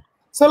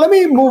 So let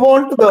me move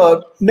on to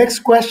the next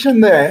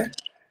question there.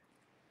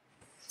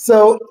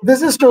 So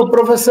this is to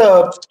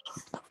Professor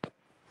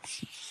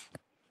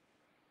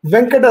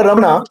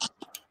Venkataramana.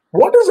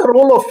 What is the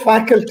role of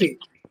faculty,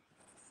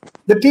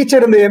 the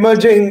teacher in the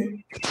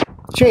emerging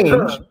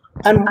change,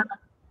 and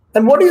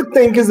what do you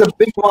think is the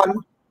big one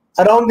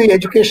around the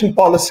education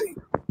policy?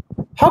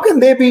 How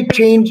can they be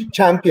change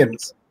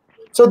champions?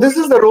 So this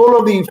is the role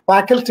of the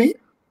faculty.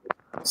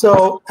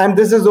 So, and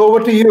this is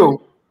over to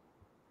you,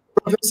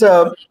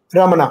 Professor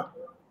Ramana.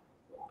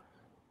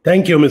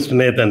 Thank you, Mr.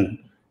 Nathan.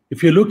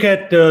 If you look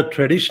at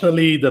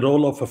traditionally the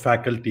role of a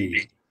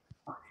faculty,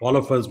 all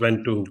of us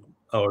went to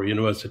our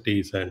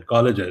universities and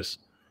colleges.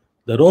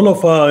 The role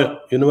of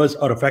a university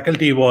or a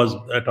faculty was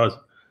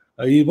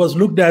it was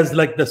looked as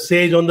like the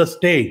sage on the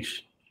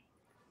stage.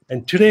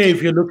 And today,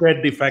 if you look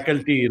at the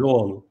faculty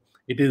role,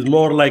 it is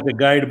more like a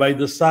guide by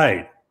the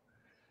side.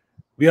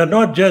 We are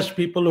not just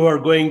people who are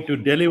going to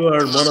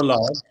deliver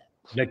monologue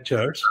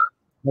lectures,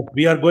 but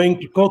we are going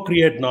to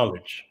co-create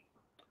knowledge.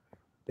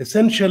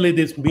 Essentially,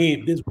 this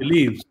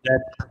believes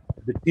that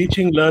the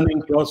teaching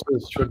learning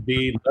process should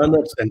be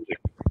learner-centric.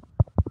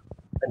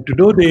 And to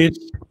do this,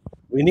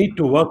 we need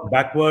to work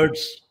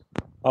backwards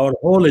our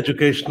whole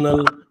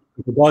educational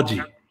pedagogy.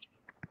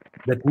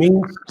 That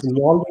means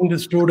involving the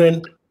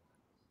student,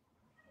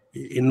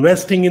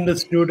 investing in the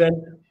student,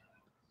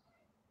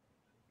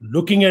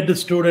 looking at the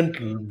student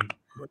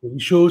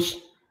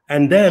issues,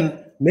 and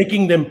then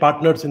making them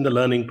partners in the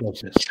learning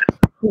process.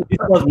 This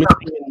was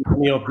missing in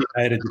many of the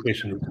higher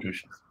education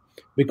institutions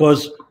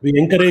because we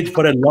encouraged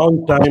for a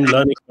long time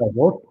learning by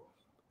rote,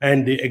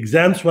 and the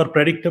exams were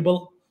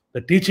predictable,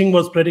 the teaching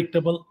was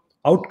predictable,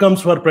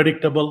 outcomes were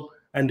predictable,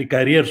 and the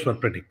careers were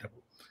predictable.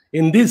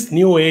 In this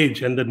new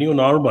age and the new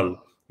normal,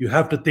 you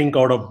have to think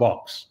out of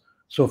box.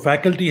 So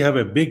faculty have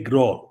a big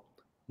role.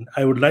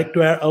 I would like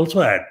to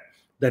also add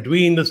that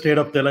we in the state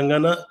of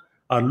Telangana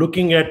are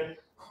looking at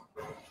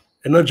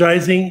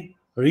energizing,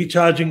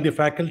 recharging the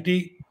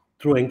faculty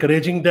through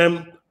encouraging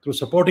them, through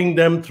supporting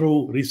them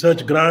through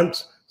research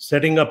grants,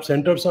 setting up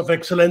centers of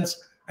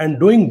excellence, and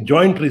doing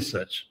joint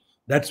research.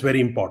 That's very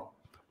important.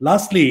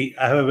 Lastly,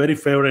 I have a very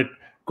favorite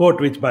quote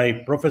which my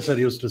professor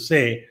used to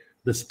say: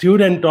 the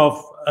student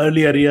of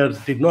earlier years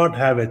did not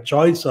have a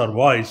choice or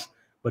voice,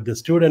 but the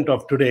student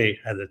of today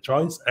has a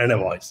choice and a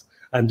voice.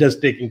 I'm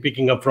just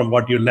picking up from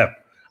what you left.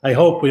 I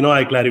hope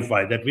I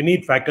clarify that we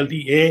need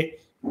faculty A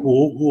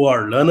who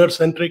are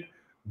learner-centric,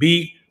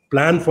 B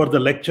plan for the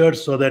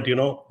lectures so that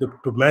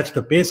to match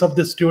the pace of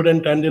the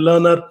student and the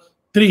learner,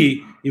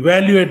 3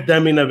 evaluate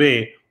them in a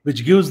way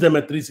which gives them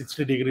a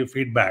 360-degree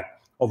feedback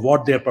of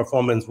what their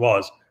performance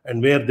was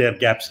and where their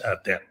gaps are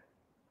there.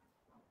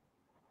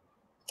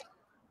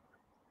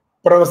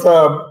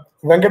 Professor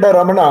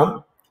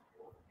Venkataramana,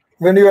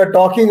 when you are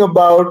talking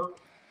about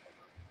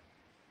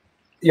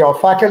your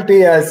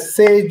faculty as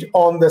sage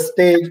on the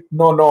stage,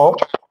 no,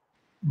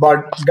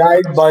 but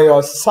guide by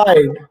your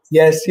side,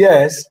 yes,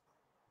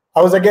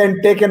 I was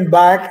again taken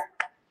back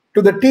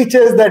to the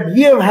teachers that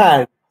we have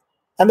had.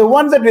 And the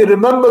ones that we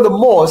remember the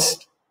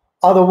most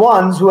are the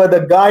ones who are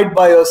the guide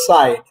by your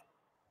side.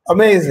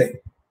 Amazing.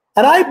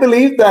 And I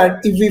believe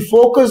that if we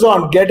focus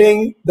on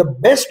getting the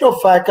best of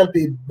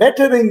faculty,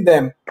 bettering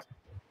them,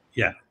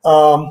 yeah,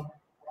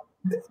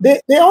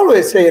 they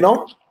always say,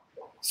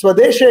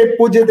 Swadeshe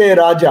Pujate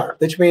Raja,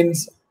 which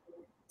means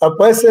a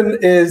person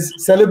is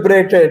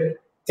celebrated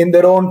in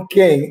their own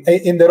king,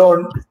 in their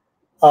own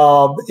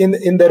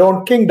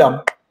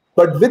kingdom.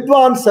 But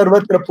Vidwan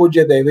Sarvatra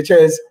Pujate, which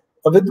is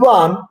a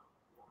Vidwan,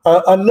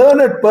 a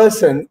learned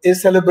person,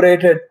 is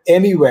celebrated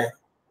anywhere.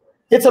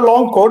 It's a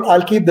long quote.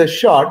 I'll keep this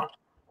short.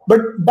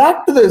 But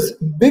back to this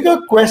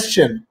bigger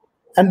question,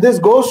 and this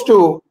goes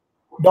to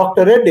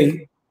Dr.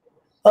 Reddy.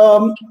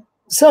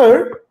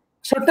 Sir,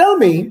 so tell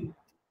me,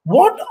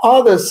 what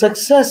are the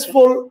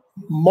successful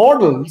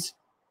models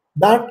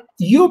that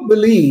you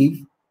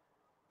believe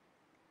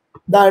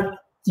that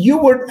you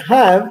would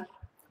have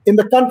in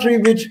the country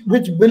which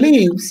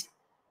believes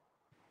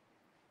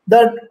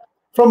that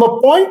from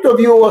a point of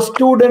view of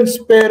students,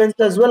 parents,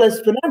 as well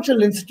as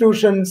financial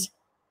institutions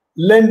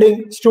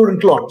lending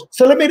student loans?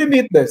 So let me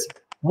repeat this.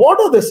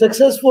 What are the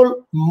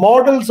successful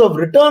models of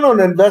return on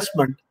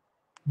investment,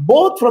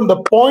 both from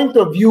the point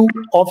of view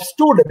of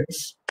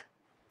students,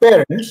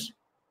 parents,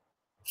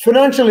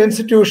 financial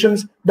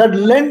institutions that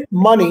lend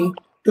money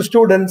to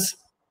students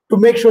to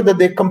make sure that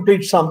they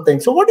complete something?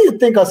 So what do you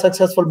think are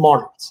successful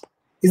models?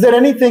 Is there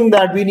anything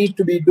that we need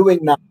to be doing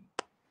now?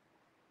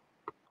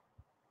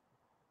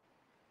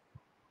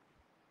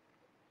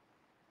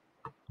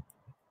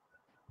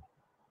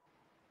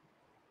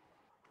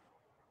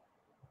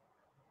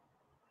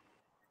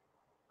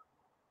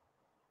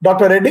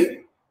 Dr. Reddy?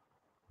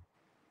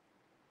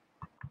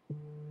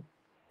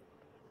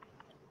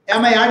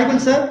 Am I audible,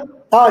 sir?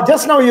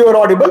 Just now you were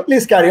audible.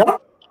 Please carry on.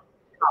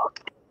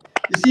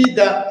 You see,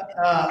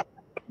 the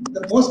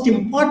most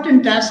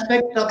important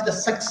aspect of the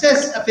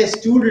success of a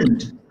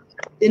student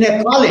in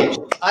a college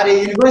or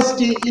a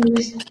university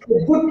is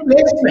a good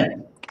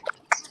placement.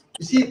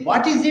 You see,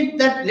 what is it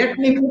that, let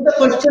me put the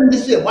question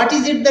this way, what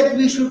is it that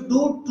we should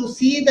do to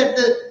see that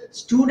the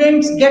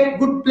students get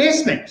good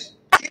placements?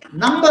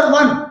 Number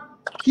one,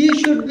 he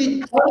should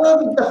be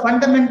thorough with the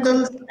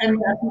fundamentals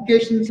and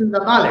applications in the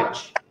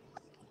knowledge.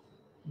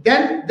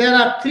 Then there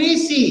are 3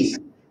 C's: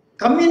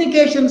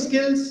 communication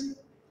skills,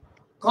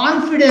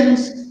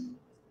 confidence,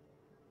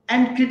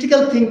 and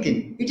critical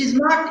thinking. It is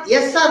not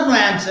yes or no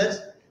answers,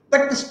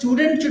 but the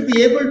student should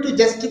be able to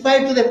justify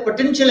to the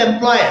potential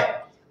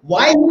employer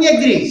why he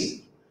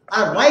agrees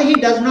or why he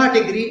does not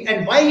agree,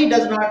 and why he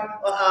does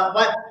not,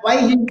 why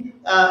he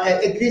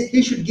agrees.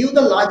 He should give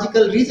the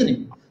logical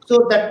reasoning.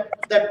 So that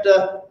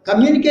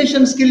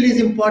communication skill is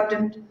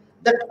important.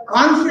 That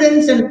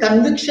confidence and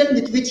conviction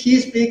with which he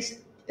speaks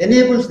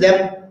enables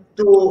them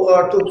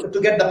to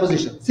get the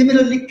position.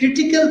 Similarly,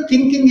 critical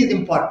thinking is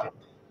important,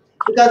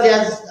 because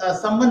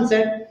as someone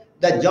said,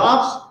 the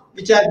jobs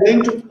which are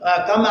going to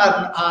come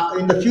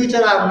in the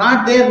future are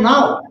not there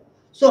now.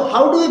 So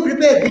how do we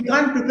prepare? We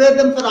can't prepare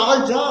them for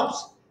all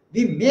jobs.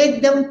 We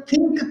make them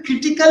think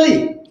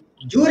critically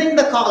during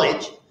the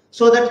college,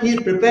 so that he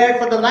is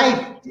prepared for the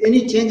life.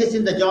 Any changes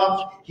in the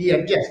jobs, he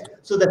adjusts.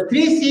 So the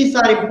 3 C's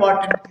are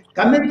important: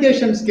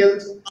 communication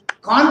skills,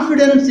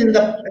 confidence in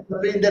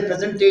the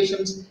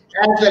presentations,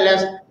 as well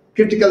as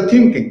critical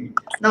thinking.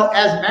 Now,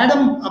 as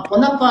Madam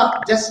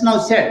Ponnappa just now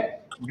said,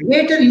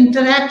 greater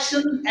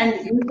interaction and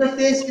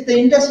interface with the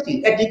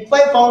industry. At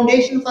ICFI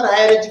Foundation for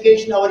Higher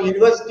Education, our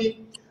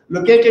university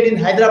located in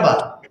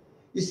Hyderabad,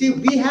 you see,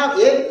 we have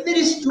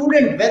every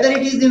student, whether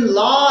it is in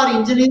law or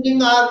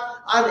engineering or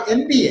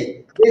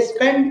MBA, they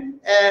spend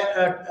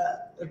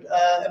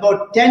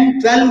about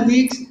 10-12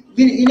 weeks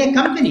in a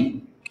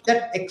company.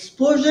 That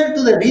exposure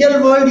to the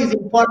real world is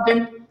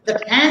important.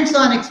 That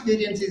hands-on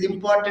experience is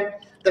important.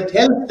 That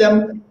helps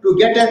them to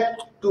get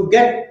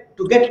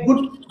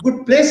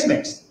good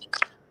placements.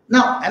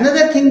 Now,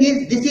 another thing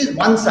is, this is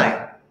one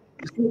side.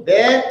 You see,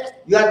 where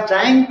you are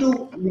trying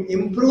to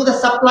improve the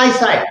supply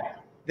side,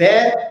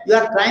 where you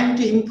are trying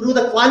to improve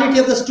the quality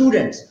of the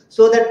students,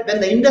 so that when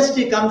the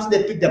industry comes,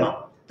 they pick them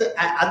up. The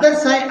other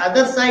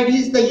side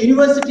is the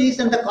universities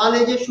and the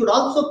colleges should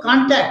also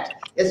contact,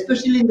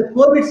 especially in the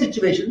COVID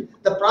situation.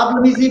 The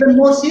problem is even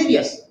more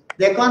serious.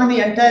 The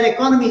entire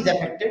economy is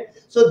affected.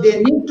 So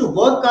they need to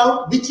work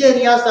out which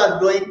areas are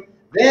growing,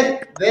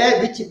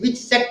 which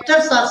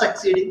sectors are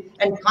succeeding,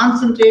 and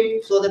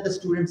concentrate so that the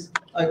students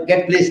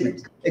get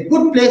placements. A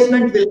good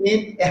placement will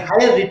mean a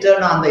higher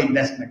return on the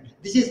investment.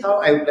 This is how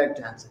I would like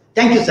to answer.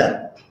 Thank you,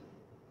 sir.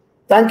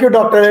 Thank you,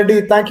 Dr.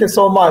 Reddy. Thank you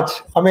so much.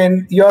 I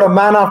mean, you're a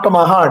man after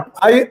my heart.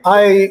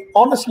 I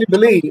honestly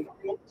believe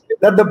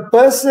that the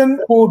person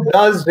who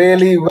does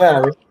really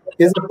well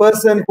is the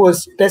person who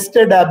is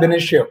tested ab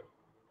initio.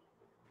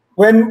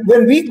 When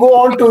we go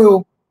on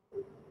to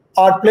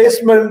our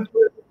placement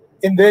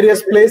in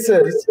various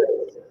places,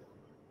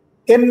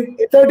 in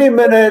 30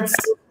 minutes,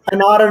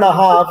 an hour and a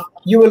half,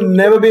 you will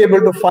never be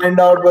able to find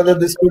out whether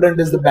the student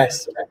is the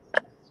best.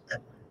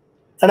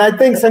 And I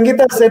think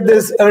Sangeeta said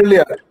this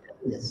earlier.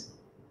 Yes.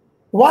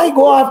 Why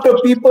go after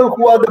people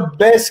who are the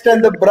best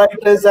and the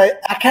brightest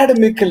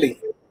academically?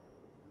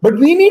 But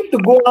we need to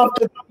go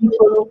after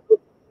people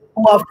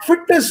who are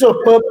fittest of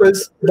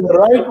purpose, the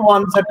right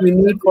ones that we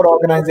need for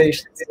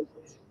organizations.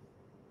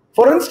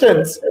 For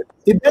instance,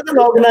 if there's an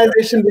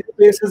organization which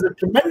places a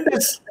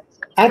tremendous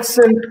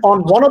accent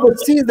on one of the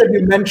C's that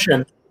you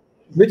mentioned,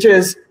 which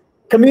is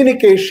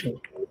communication.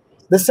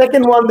 The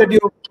second one that you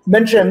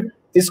mentioned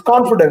is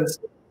confidence.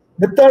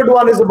 The third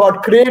one is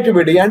about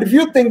creativity. And if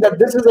you think that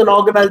this is an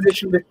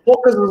organization which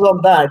focuses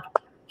on that,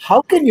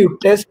 how can you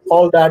test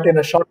all that in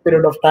a short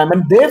period of time?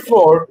 And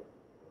therefore,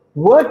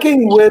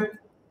 working with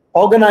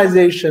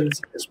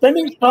organizations,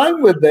 spending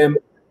time with them,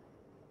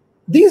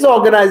 these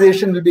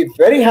organizations will be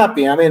very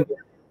happy. I mean,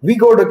 we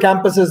go to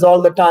campuses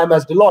all the time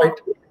as Deloitte,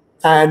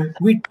 and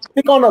we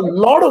pick on a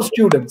lot of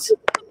students.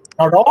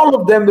 Not all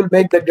of them will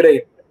make the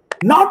grade.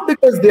 Not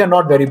because they are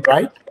not very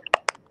bright.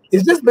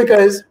 It's just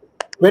because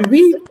when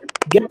we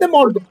get them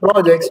on the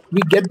projects,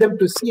 we get them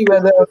to see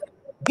whether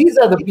these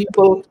are the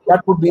people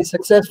that would be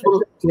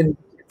successful in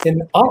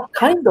our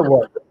kind of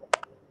work.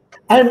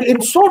 And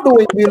in so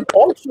doing, we'll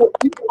also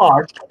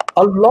impart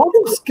a lot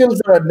of skills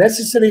that are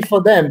necessary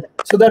for them,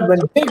 so that when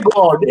they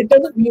go out, it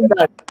doesn't mean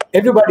that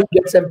everybody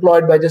gets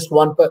employed by just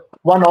one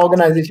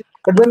organization.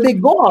 But when they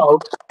go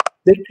out,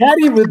 they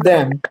carry with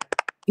them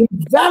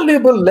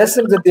invaluable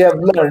lessons that they have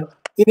learned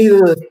in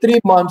either the 3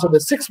 months or the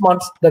 6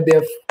 months that they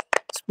have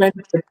spent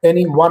with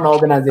any one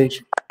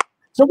organization.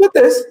 So with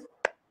this,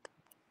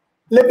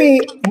 let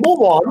me move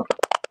on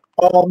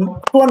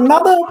to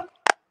another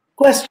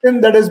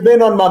question that has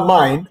been on my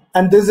mind,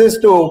 and this is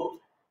to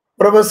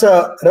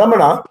Professor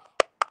Ramana.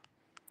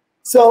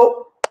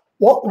 So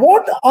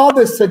what are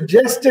the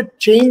suggested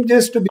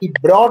changes to be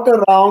brought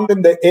around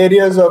in the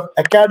areas of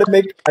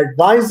academic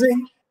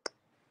advising,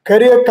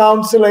 career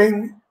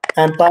counseling,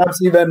 and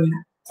perhaps even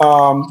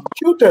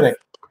tutoring?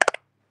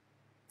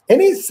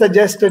 Any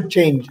suggested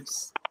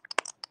changes?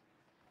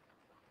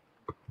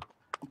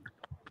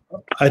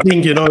 I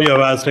think, you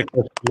have asked a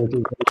question that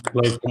is very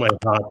close to my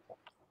heart.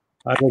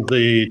 I was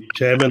the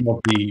chairman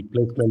of the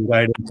Placement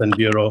Guidance and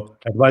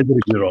Advisory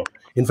Bureau.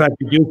 In fact,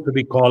 it used to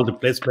be called the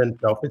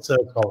Placement Officer.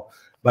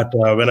 But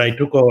when I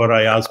took over,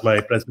 I asked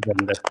my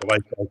president,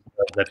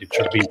 that it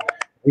should be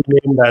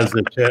renamed as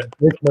the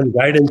Placement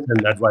Guidance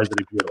and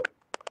Advisory Bureau.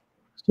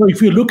 So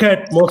if you look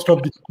at most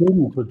of the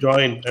students who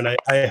join, and I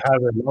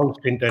have a long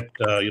stint at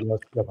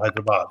University of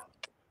Hyderabad,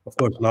 of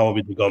course, now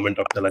with the government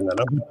of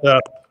Telangana.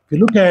 But if you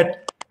look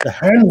at the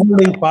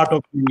hand-holding part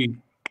of the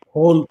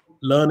whole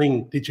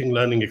teaching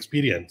learning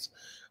experience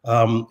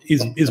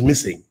is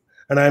missing.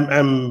 And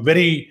I'm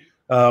very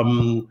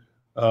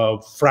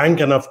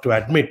frank enough to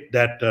admit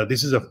that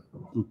this is a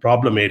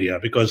problem area,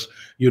 because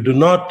you do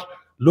not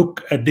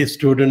look at the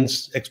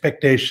students'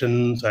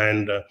 expectations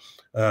and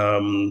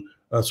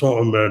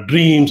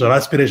dreams or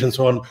aspirations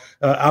so on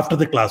after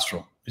the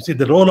classroom. You see,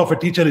 the role of a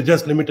teacher is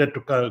just limited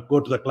to go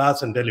to the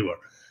class and deliver,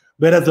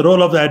 whereas the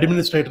role of the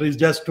administrator is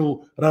just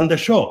to run the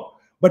show.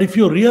 But if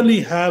you really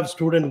have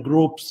student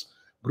groups,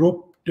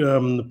 group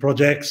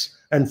projects,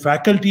 and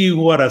faculty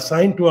who are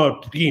assigned to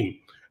our team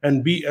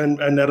and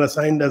are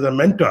assigned as a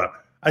mentor,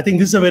 I think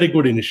this is a very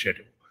good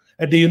initiative.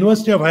 At the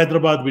University of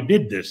Hyderabad, we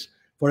did this.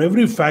 For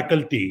every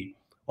faculty,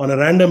 on a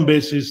random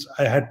basis,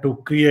 I had to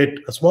create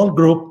a small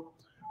group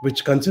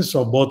which consists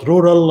of both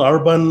rural,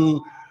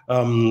 urban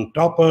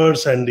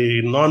toppers and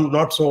the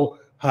not so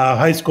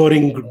high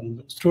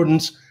scoring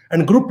students,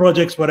 and group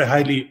projects were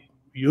highly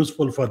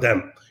useful for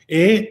them.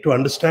 To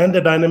understand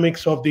the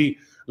dynamics of the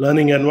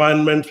learning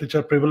environments which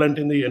are prevalent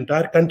in the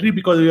entire country,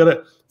 because we are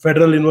a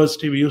federal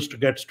university, we used to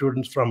get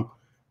students from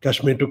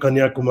Kashmir to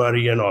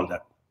Kanyakumari and all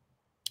that.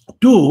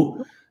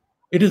 2,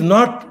 it is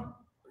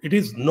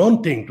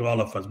known thing to all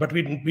of us, but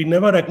we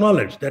never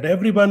acknowledge that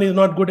everyone is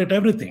not good at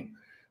everything.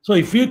 So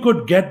if we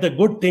could get the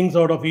good things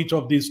out of each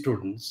of these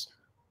students,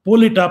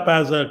 pull it up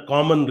as a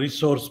common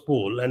resource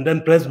pool, and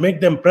then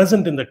make them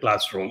present in the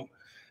classroom,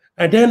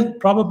 and then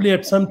probably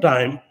at some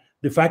time,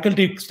 the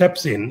faculty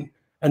steps in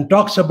and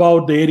talks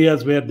about the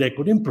areas where they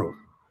could improve.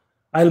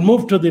 I'll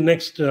move to the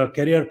next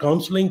career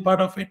counseling part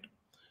of it.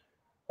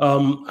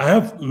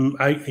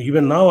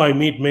 Even now I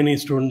meet many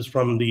students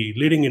from the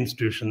leading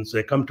institutions.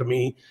 They come to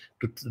me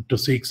to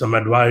seek some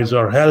advice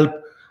or help.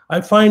 I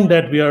find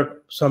that we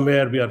are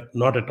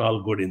not at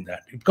all good in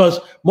that, because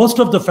most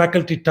of the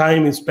faculty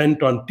time is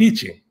spent on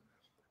teaching,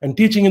 and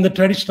teaching in the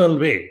traditional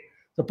way.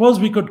 Suppose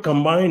we could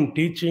combine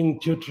teaching,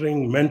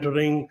 tutoring,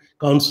 mentoring,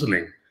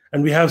 counseling,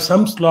 and we have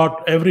some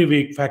slot every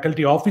week,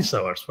 faculty office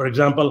hours. For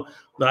example,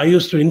 I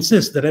used to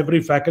insist that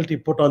every faculty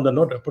put on the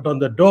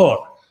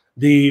door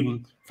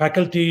the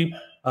faculty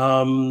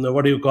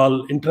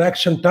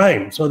interaction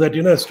time, so that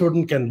a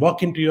student can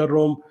walk into your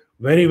room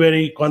very,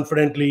 very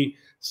confidently,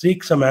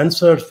 seek some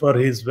answers for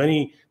his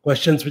many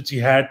questions which he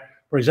had.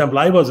 For example,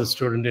 I was a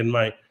student in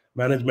my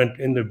management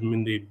in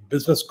the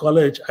business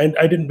college, and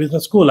I did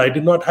business school. I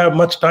did not have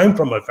much time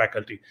from my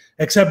faculty,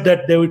 except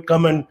that they would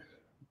come and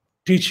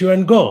teach you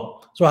and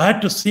go. So I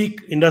had to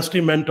seek industry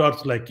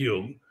mentors like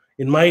you.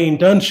 In my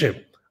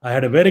internship, I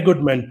had a very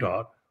good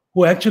mentor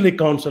who actually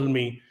counseled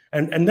me,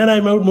 and then I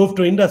moved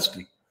to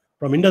industry.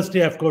 From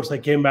industry, of course, I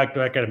came back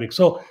to academics.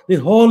 So the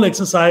whole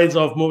exercise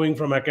of moving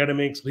from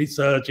academics,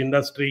 research,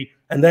 industry,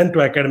 and then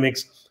to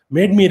academics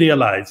made me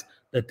realize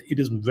that it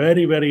is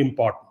very, very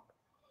important.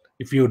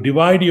 If you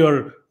divide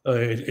your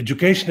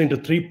education into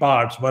three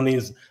parts. One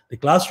is the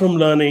classroom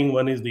learning,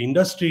 one is the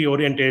industry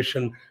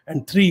orientation,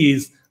 and three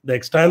is the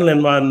external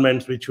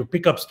environments which you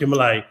pick up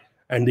stimuli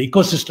and the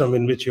ecosystem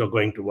in which you're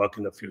going to work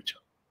in the future.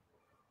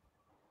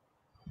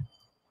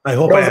 I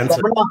hope I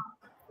answered.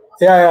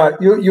 Yeah,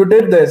 you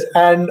did this,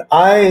 and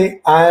I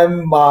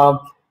am.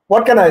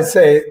 What can I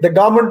say? The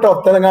government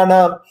of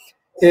Telangana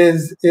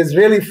is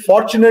really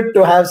fortunate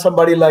to have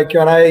somebody like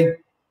you, and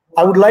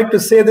I would like to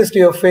say this to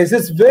your face.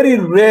 It's very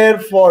rare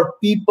for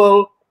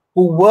people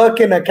who work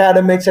in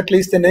academics, at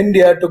least in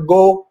India, to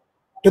go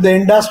to the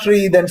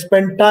industry, then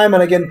spend time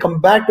and again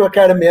come back to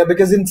academia,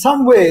 because in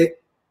some way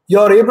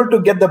you're able to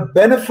get the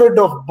benefit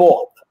of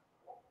both.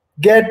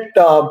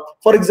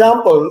 For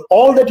example,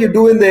 all that you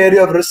do in the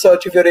area of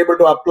research, if you're able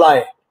to apply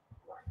it.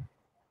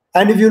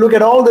 And if you look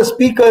at all the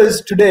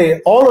speakers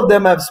today, all of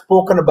them have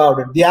spoken about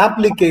it, the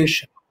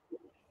application.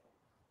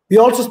 We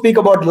also speak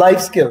about life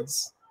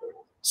skills.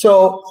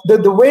 So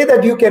the way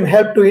that you can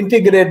help to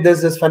integrate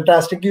this is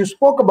fantastic. You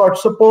spoke about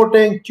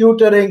supporting,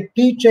 tutoring,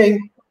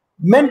 teaching,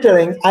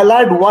 mentoring. I'll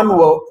add one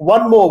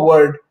more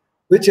word,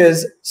 which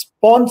is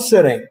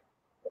sponsoring.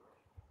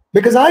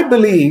 Because I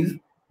believe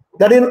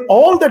that in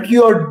all that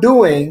you are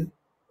doing,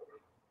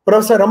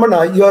 Professor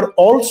Ramana, you're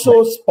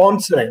also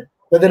sponsoring,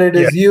 whether it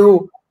is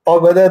you or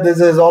whether this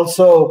is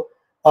also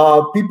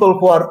people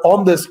who are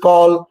on this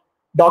call,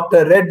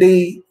 Dr.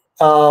 Reddy,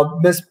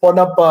 Ms.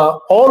 Ponnappa,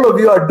 all of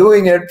you are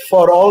doing it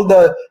for all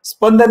the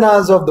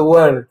Spandanas of the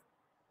world.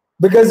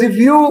 Because if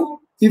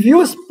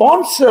you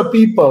sponsor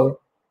people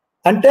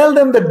and tell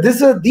them that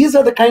these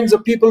are the kinds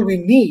of people we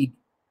need,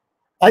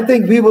 I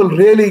think we will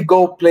really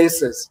go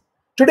places.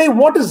 Today,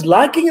 what is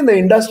lacking in the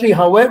industry,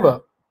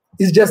 however,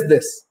 is just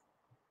this,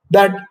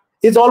 that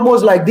it's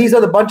almost like these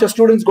are the bunch of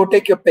students, go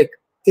take your pick,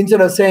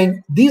 instead of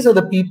saying these are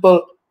the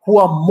people who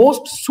are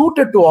most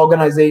suited to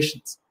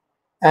organizations.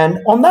 And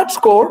on that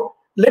score,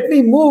 let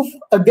me move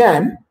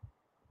again.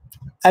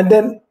 And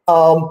then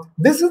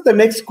this is the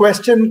next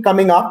question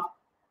coming up.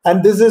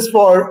 And this is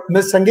for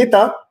Ms.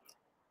 Sangeeta.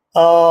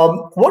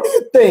 What do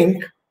you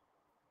think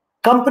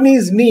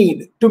companies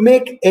need to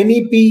make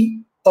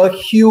NEP a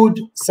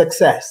huge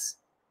success?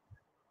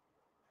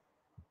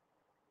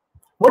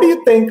 What do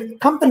you think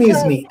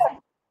companies need?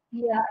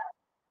 Yeah,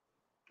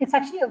 it's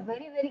actually a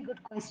very, very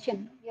good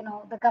question. You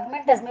know, the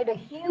government has made a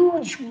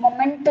huge,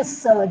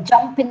 momentous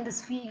jump in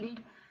this field.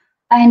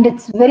 And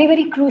it's very,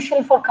 very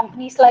crucial for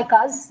companies like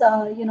us,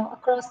 you know,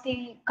 across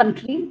the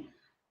country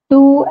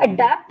to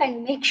adapt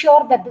and make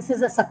sure that this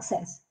is a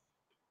success.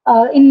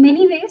 In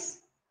many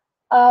ways,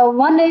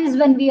 one is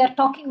when we are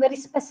talking very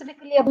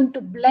specifically about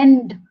to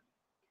blend,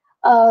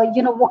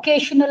 you know,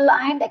 vocational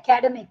and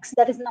academics.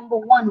 That is number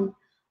one.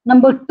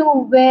 Number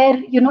two, where,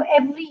 you know,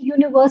 every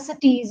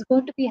university is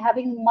going to be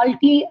having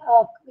multi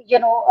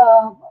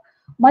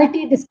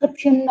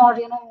description or,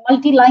 you know,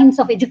 multi lines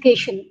of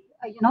education,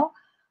 you know.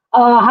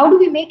 How do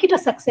we make it a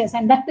success?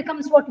 And that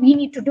becomes what we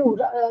need to do,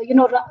 you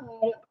know,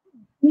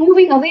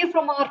 moving away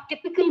from our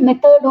typical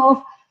method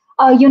of,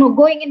 you know,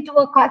 going into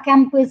a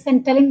campus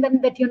and telling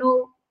them that, you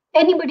know,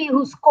 anybody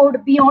who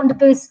scored beyond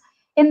this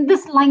in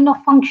this line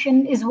of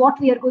function is what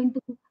we are going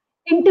to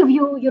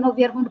interview, you know,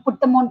 we are going to put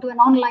them onto an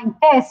online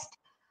test,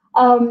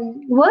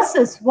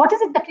 versus what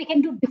is it that we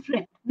can do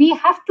different? We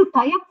have to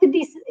tie up with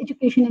these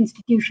education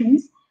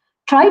institutions,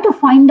 try to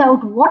find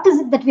out what is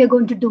it that we are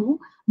going to do.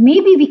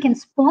 Maybe we can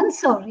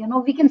sponsor, you know,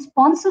 we can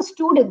sponsor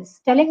students,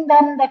 telling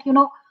them that, you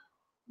know,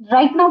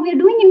 right now we are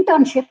doing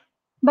internship,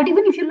 but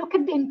even if you look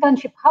at the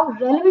internship, how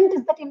relevant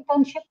is that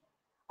internship?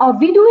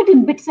 We do it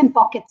in bits and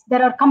pockets.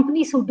 There are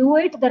companies who do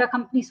it, there are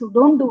companies who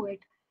don't do it.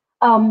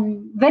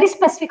 Very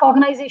specific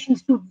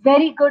organizations do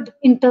very good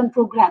intern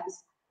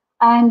programs.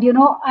 And, you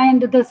know,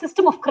 and the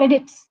system of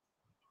credits,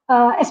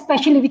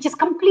 especially, which is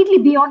completely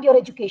beyond your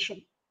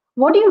education.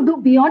 What do you do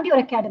beyond your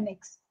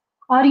academics?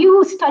 Are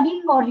you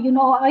studying, or, you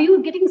know, are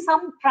you getting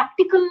some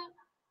practical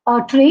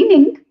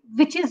training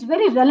which is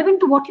very relevant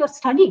to what you're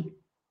studying?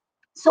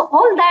 So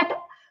all that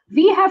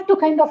we have to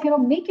kind of, you know,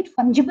 make it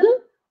fungible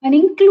and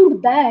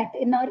include that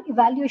in our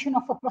evaluation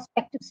of a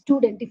prospective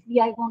student if we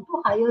want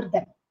to hire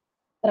them.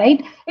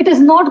 Right? It is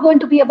not going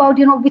to be about,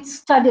 you know, which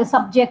study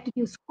subject did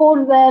you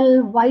score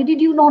well, why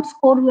did you not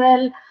score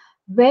well,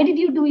 where did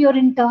you do your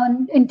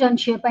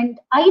internship? And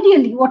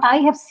ideally, what I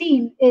have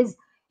seen is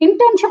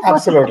internship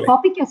versus the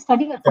topic you're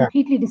studying are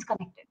completely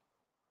disconnected.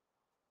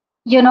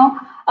 You know,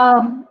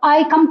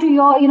 I come to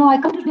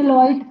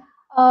Deloitte.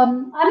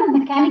 I'm a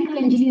mechanical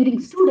engineering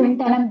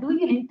student and I'm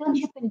doing an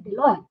internship in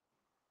Deloitte.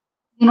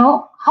 You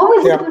know, how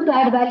is it going to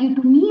add value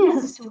to me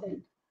as a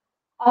student?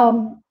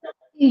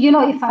 You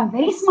know, if I'm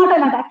very smart, I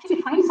might actually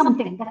find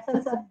something.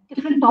 That's a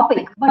different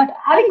topic. But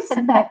having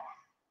said that,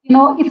 you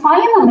know, if I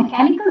am a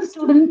mechanical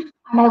student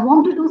and I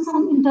want to do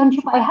some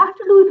internship, I have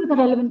to do it with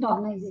a relevant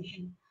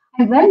organization.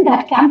 And when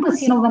that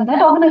campus, you know, when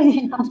that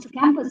organization comes to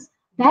campus,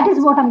 that is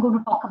what I'm going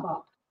to talk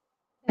about.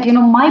 That, you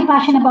know, my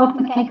passion about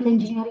mechanical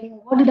engineering,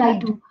 what did I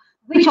do?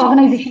 Which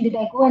organization did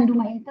I go and do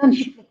my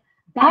internship with?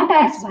 That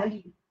adds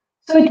value.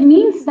 So it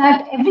means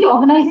that every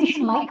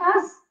organization like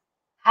us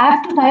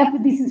have to tie up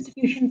with these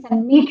institutions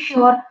and make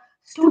sure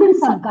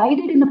students are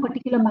guided in a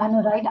particular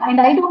manner, right? And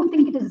I don't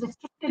think it is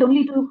restricted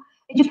only to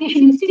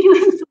education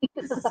institutions to make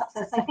this a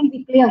success. I think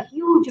we play a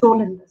huge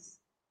role in this.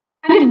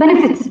 And it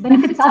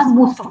benefits us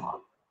most of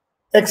all.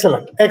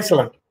 Excellent,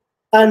 excellent.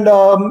 And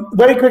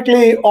very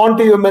quickly on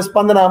to you, Ms.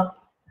 Spandana.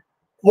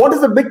 What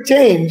is the big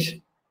change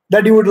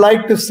that you would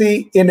like to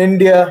see in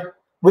India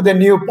with a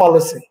new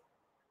policy?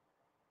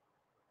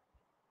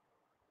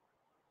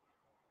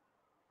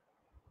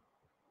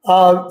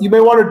 You may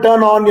want to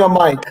turn on your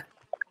mic.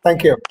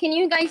 Thank you. Can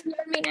you guys hear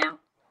me now?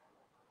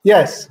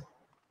 Yes.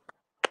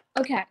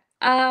 Okay.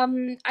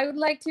 I would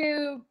like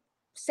to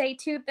say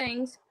two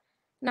things.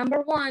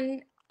 Number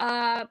one,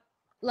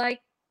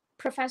 like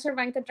Professor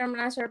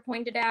Venkatramana sir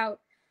pointed out,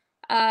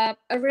 a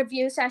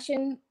review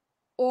session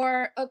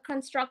or a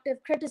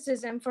constructive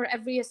criticism for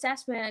every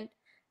assessment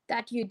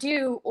that you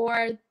do,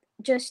 or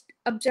just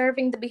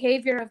observing the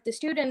behavior of the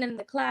student in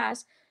the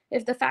class.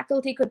 If the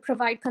faculty could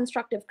provide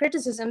constructive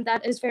criticism,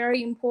 that is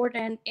very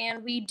important,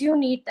 and we do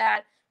need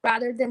that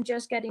rather than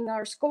just getting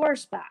our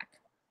scores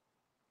back.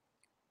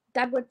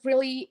 That would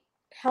really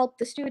help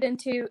the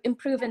student to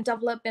improve and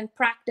develop and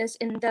practice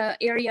in the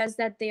areas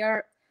that they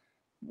are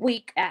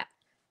weak at.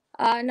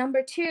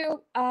 Number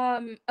two,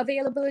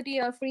 availability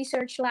of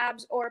research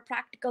labs or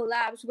practical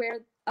labs where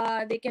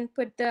they can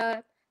put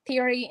the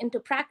theory into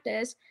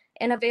practice,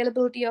 and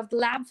availability of the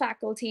lab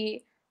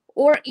faculty,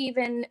 or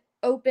even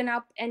open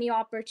up any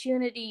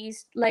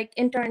opportunities like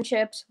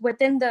internships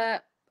within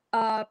the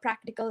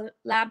practical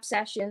lab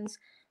sessions,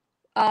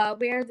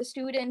 where the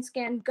students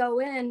can go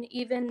in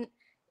even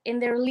in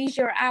their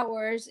leisure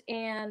hours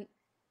and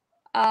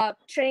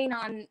train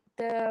on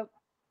the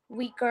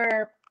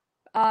weaker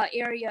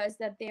areas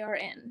that they are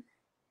in.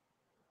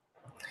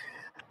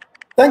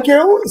 Thank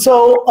you.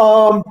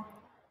 So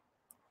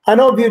I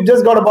know we've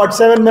just got about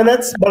 7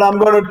 minutes, but I'm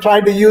going to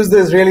try to use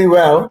this really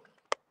well.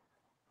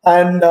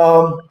 And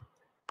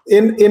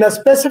in a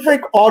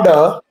specific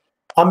order,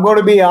 I'm going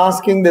to be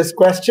asking this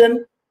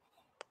question.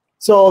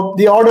 So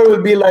the order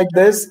will be like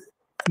this.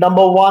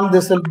 Number one,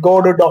 this will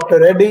go to Dr.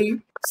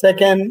 Reddy.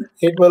 Second,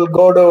 it will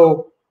go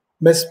to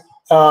Ms.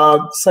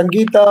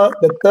 Sangeeta.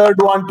 The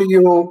third one to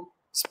you,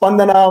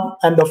 Spandana.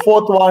 And the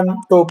fourth one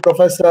to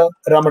Professor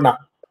Ramana.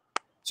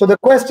 So the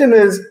question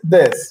is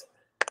this.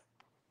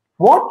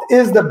 What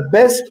is the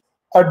best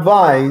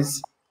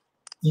advice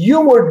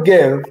you would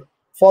give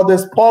for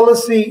this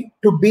policy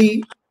to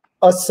be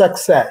a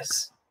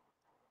success?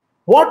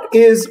 What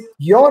is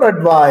your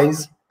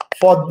advice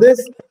for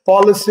this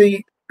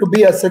policy to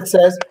be a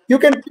success? You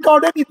can pick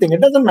out anything,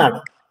 it doesn't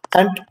matter.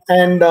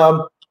 And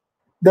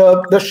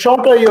the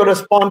shorter your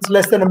response,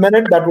 less than a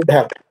minute, that would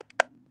help.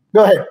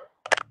 Go ahead.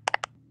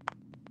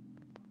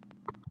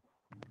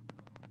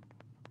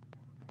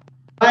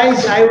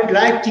 Advice I would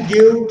like to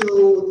give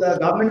to the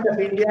government of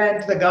India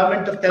and to the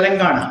government of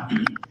Telangana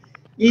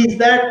is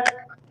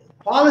that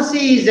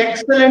policy is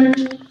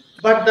excellent,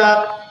 but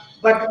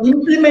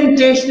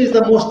implementation is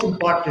the most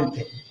important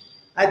thing.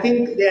 I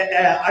think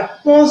the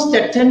utmost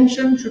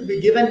attention should be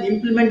given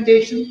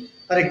implementation.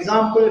 For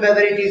example,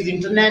 whether it is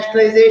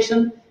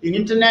internationalization. In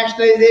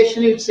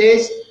internationalization, it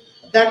says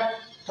that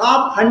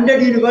top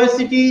 100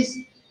 universities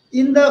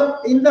in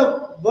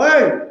the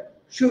world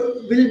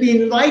will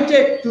be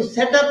invited to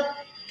set up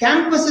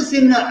campuses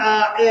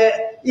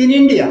in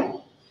India.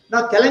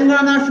 Now,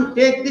 Telangana should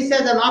take this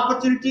as an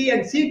opportunity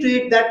and see to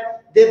it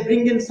that they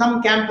bring in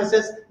some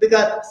campuses,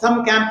 because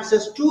some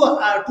campuses to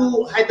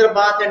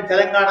Hyderabad and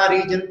Telangana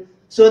region,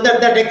 so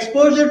that that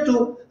exposure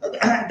to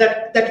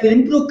that will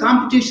improve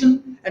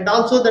competition, and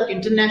also that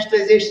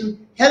internationalization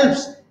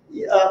helps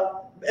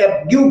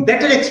give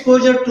better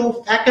exposure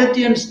to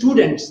faculty and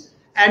students,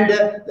 and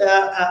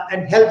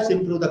helps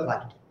improve the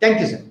quality.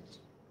 Thank you, sir.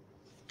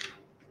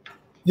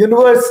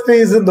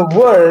 Universities in the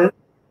world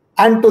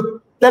and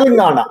to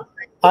Telangana.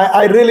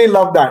 I really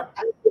love that,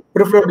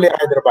 preferably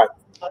Hyderabad.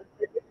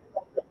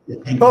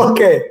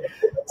 Okay,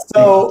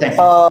 so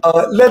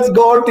let's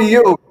go to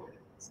you,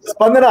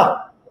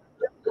 Spandana.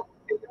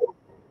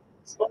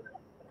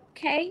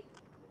 Okay.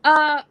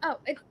 Oh,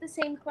 it's the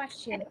same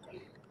question.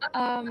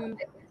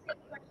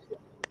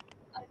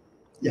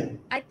 Yeah.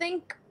 I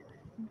think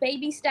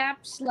baby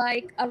steps,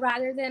 like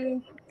rather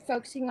than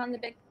focusing on the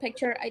big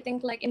picture, I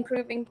think like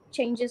improving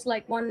changes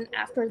like one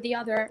after the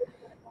other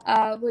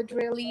would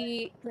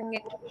really bring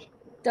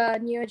the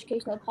new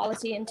educational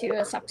policy into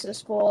a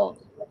successful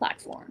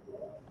platform.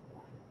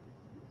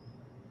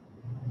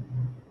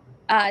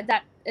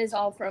 That is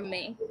all from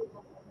me.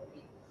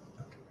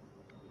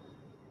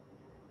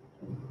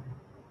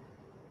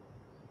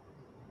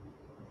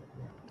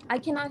 I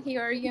cannot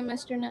hear you,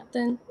 Mr.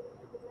 Nathan.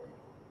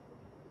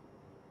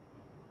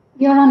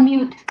 You're on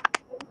mute.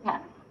 Yeah.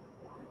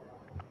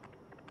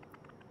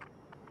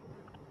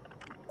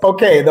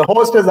 Okay, the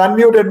host has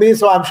unmuted me,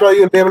 so I'm sure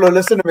you'll be able to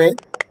listen to me.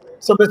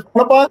 So, Ms.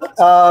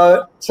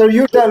 Ponnappa, so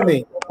you tell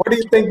me, what do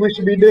you think we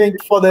should be doing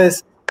for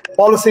this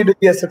policy to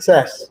be a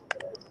success?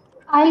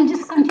 I'll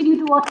just continue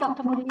to what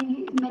Dr.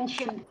 Murali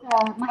mentioned,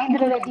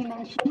 Mahendra Reddy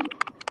mentioned.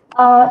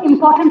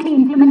 Importantly,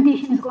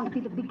 implementation is going to be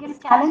the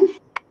biggest challenge.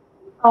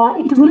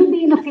 It will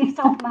be in a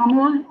phased-out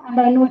manner, and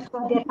I know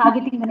they're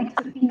targeting the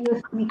next 15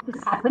 years to make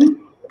this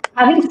happen.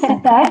 Having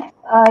said that,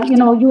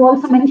 you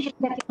also mentioned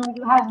that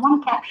you have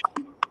one caption,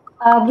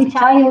 which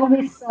I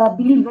always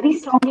believe very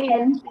strongly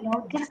in.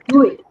 Just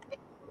do it.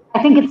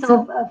 I think it's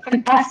a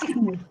fantastic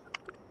move.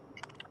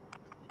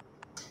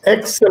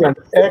 Excellent,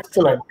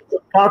 excellent.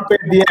 Carpe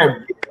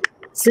diem.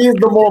 Seize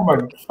the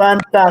moment.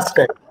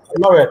 Fantastic.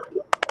 Love it.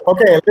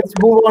 Okay, let's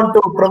move on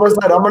to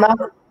Professor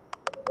Ramana.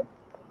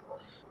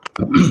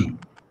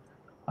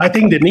 I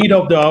think the need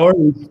of the hour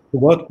is to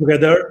work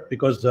together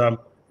because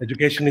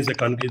education is in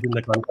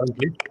the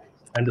country,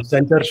 and the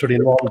center should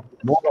involve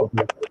more of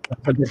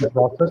the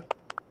process.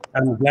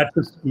 I'm glad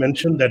to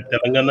mention that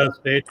Telangana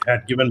state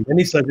had given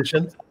many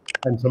suggestions,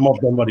 and some of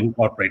them were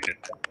incorporated.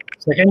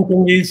 Second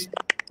thing is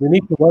we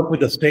need to work with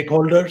the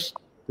stakeholders,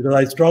 because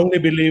I strongly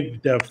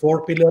believe there are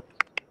 4 pillars: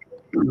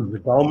 the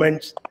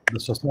governments, the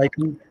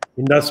society,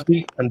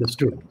 industry, and the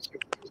students.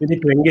 We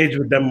need to engage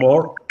with them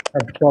more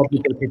and probably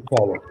take it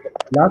forward.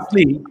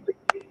 Lastly,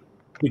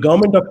 the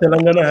government of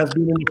Telangana has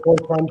been in the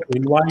forefront to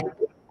invite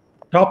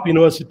top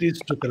universities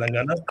to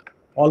Telangana.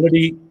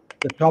 Already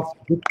the top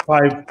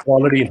 5 are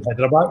already in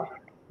Hyderabad.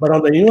 But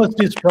on the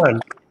universities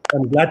front,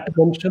 I'm glad to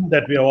mention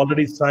that we have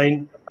already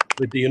signed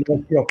with the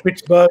University of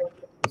Pittsburgh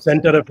to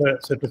set up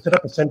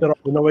a center of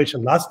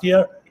innovation last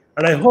year.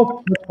 And I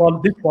hope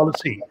this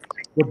policy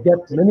would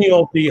get many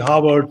of the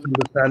Harvards and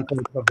the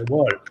Stanfords of the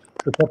world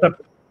to set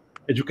up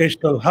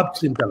educational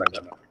hubs in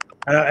Telangana.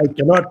 I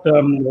cannot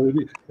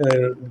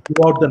give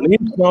out the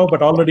names now,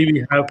 but already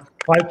we have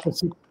 5 to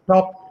 6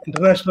 top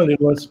international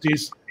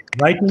universities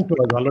writing to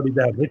us. Already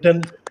they have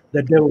written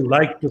that they would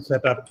like to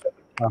set up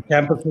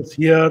campuses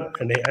here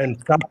and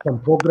start some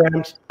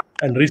programs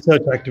and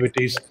research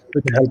activities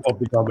with the help of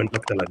the government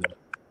of Telangana.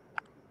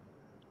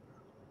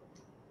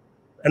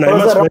 And I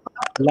must mention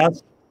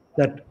last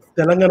that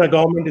Telangana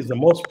government is the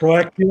most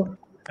proactive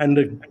and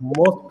the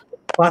most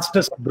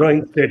fastest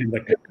growing state in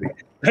the country.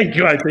 Thank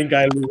you. I think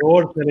I'll be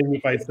overselling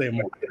if I say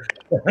more.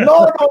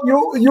 No,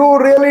 you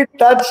really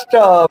touched,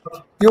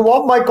 you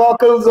warmed my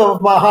cockles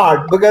of my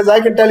heart, because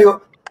I can tell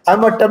you,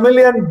 I'm a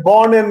Tamilian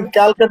born in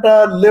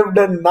Calcutta, lived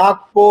in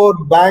Nagpur,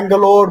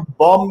 Bangalore,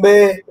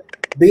 Bombay,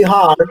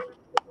 Bihar.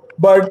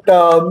 But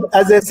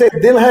as I say,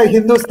 dil hai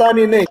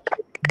Hindustani nahi,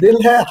 dil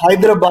hai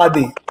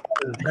Hyderabadi.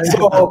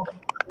 So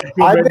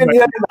I've been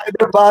here in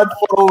Hyderabad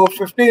for over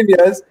 15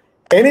 years.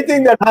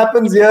 Anything that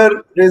happens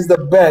here is the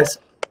best.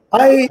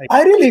 I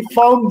really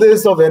found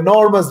this of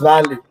enormous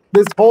value.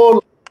 This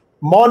whole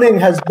morning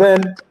has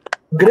been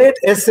great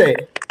essay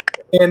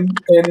in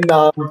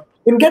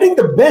getting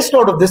the best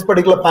out of this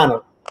particular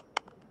panel.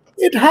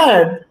 It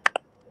had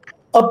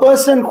a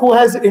person who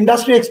has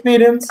industry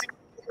experience,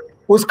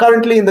 who's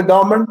currently in the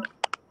government,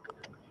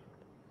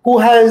 who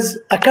has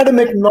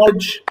academic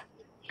knowledge,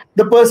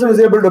 the person who's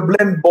able to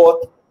blend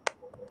both,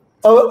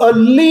 a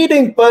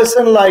leading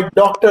person like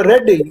Dr.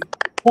 Reddy,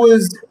 who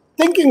is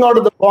thinking out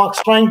of the box,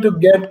 trying to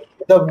get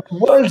the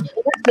world's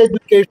best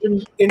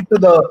education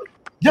into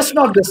just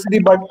not the city,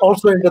 but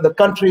also into the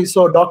country.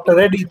 So Dr.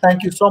 Reddy,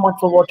 thank you so much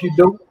for what you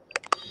do.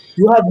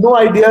 You have no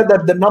idea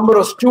that the number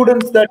of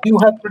students that you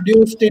have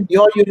produced in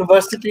your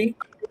university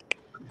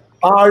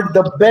are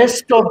the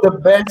best of the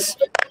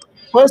best.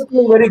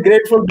 Personally, very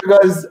grateful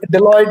because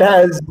Deloitte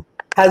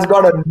has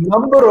got a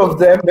number of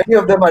them. Many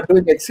of them are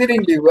doing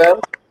exceedingly well.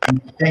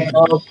 Thank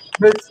you.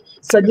 Ms.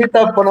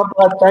 Sangeeta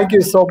Ponappa, thank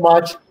you so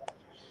much.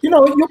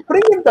 You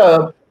bring in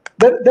the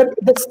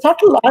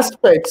subtle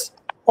aspects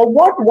of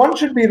what one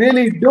should be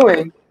really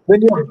doing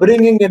when you're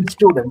bringing in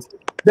students.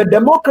 The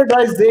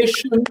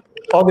democratization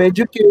of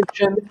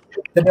education,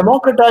 the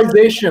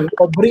democratization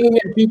of bringing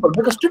in people.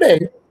 Because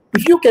today,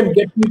 if you can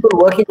get people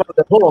working out of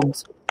their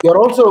homes, you're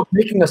also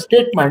making a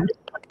statement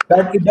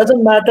that it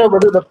doesn't matter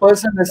whether the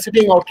person is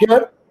sitting out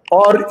here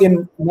or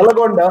in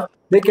Nalagonda,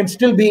 they can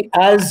still be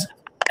as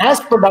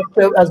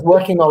productive as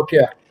working out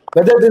here.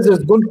 Whether this is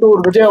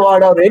Guntur,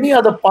 Vijayawada, or any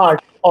other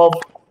part of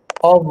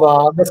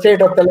the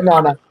state of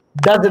Telangana,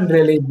 doesn't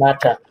really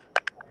matter.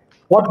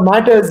 What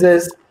matters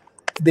is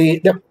the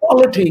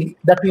quality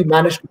that we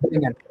managed to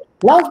bring in.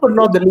 Last but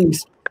not the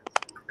least,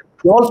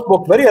 you all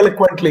spoke very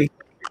eloquently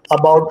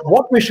about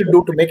what we should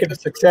do to make it a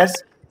success.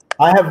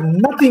 I have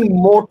nothing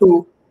more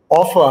to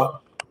offer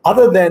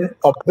other than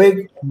a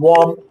big,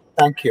 warm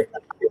thank you.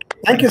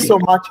 Thank you so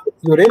much.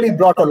 You really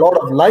brought a lot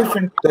of life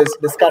into this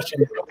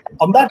discussion.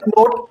 On that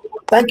note,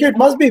 thank you. It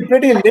must be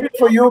pretty late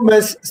for you,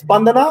 Ms.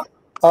 Spandana.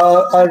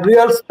 A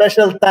real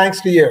special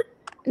thanks to you.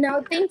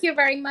 No, thank you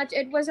very much.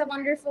 It was a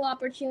wonderful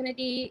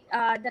opportunity,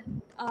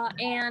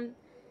 and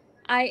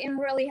I am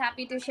really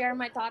happy to share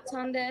my thoughts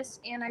on this.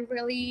 And I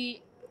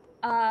really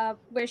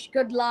wish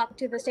good luck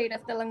to the state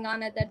of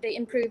Telangana that they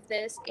improve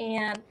this.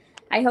 And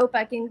I hope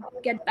I can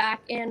get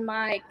back and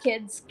my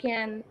kids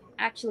can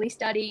actually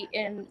study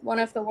in one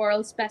of the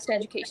world's best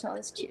educational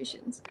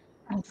institutions.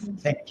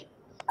 Thank you.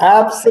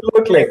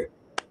 Absolutely.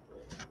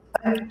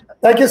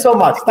 Thank you so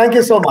much. Thank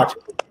you so much.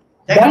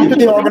 Thank you to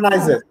the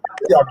organizers.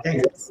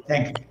 Thank you.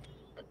 Thank you.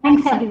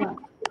 Thanks, everyone.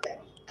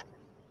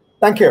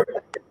 Thank you.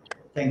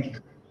 Thank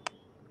you.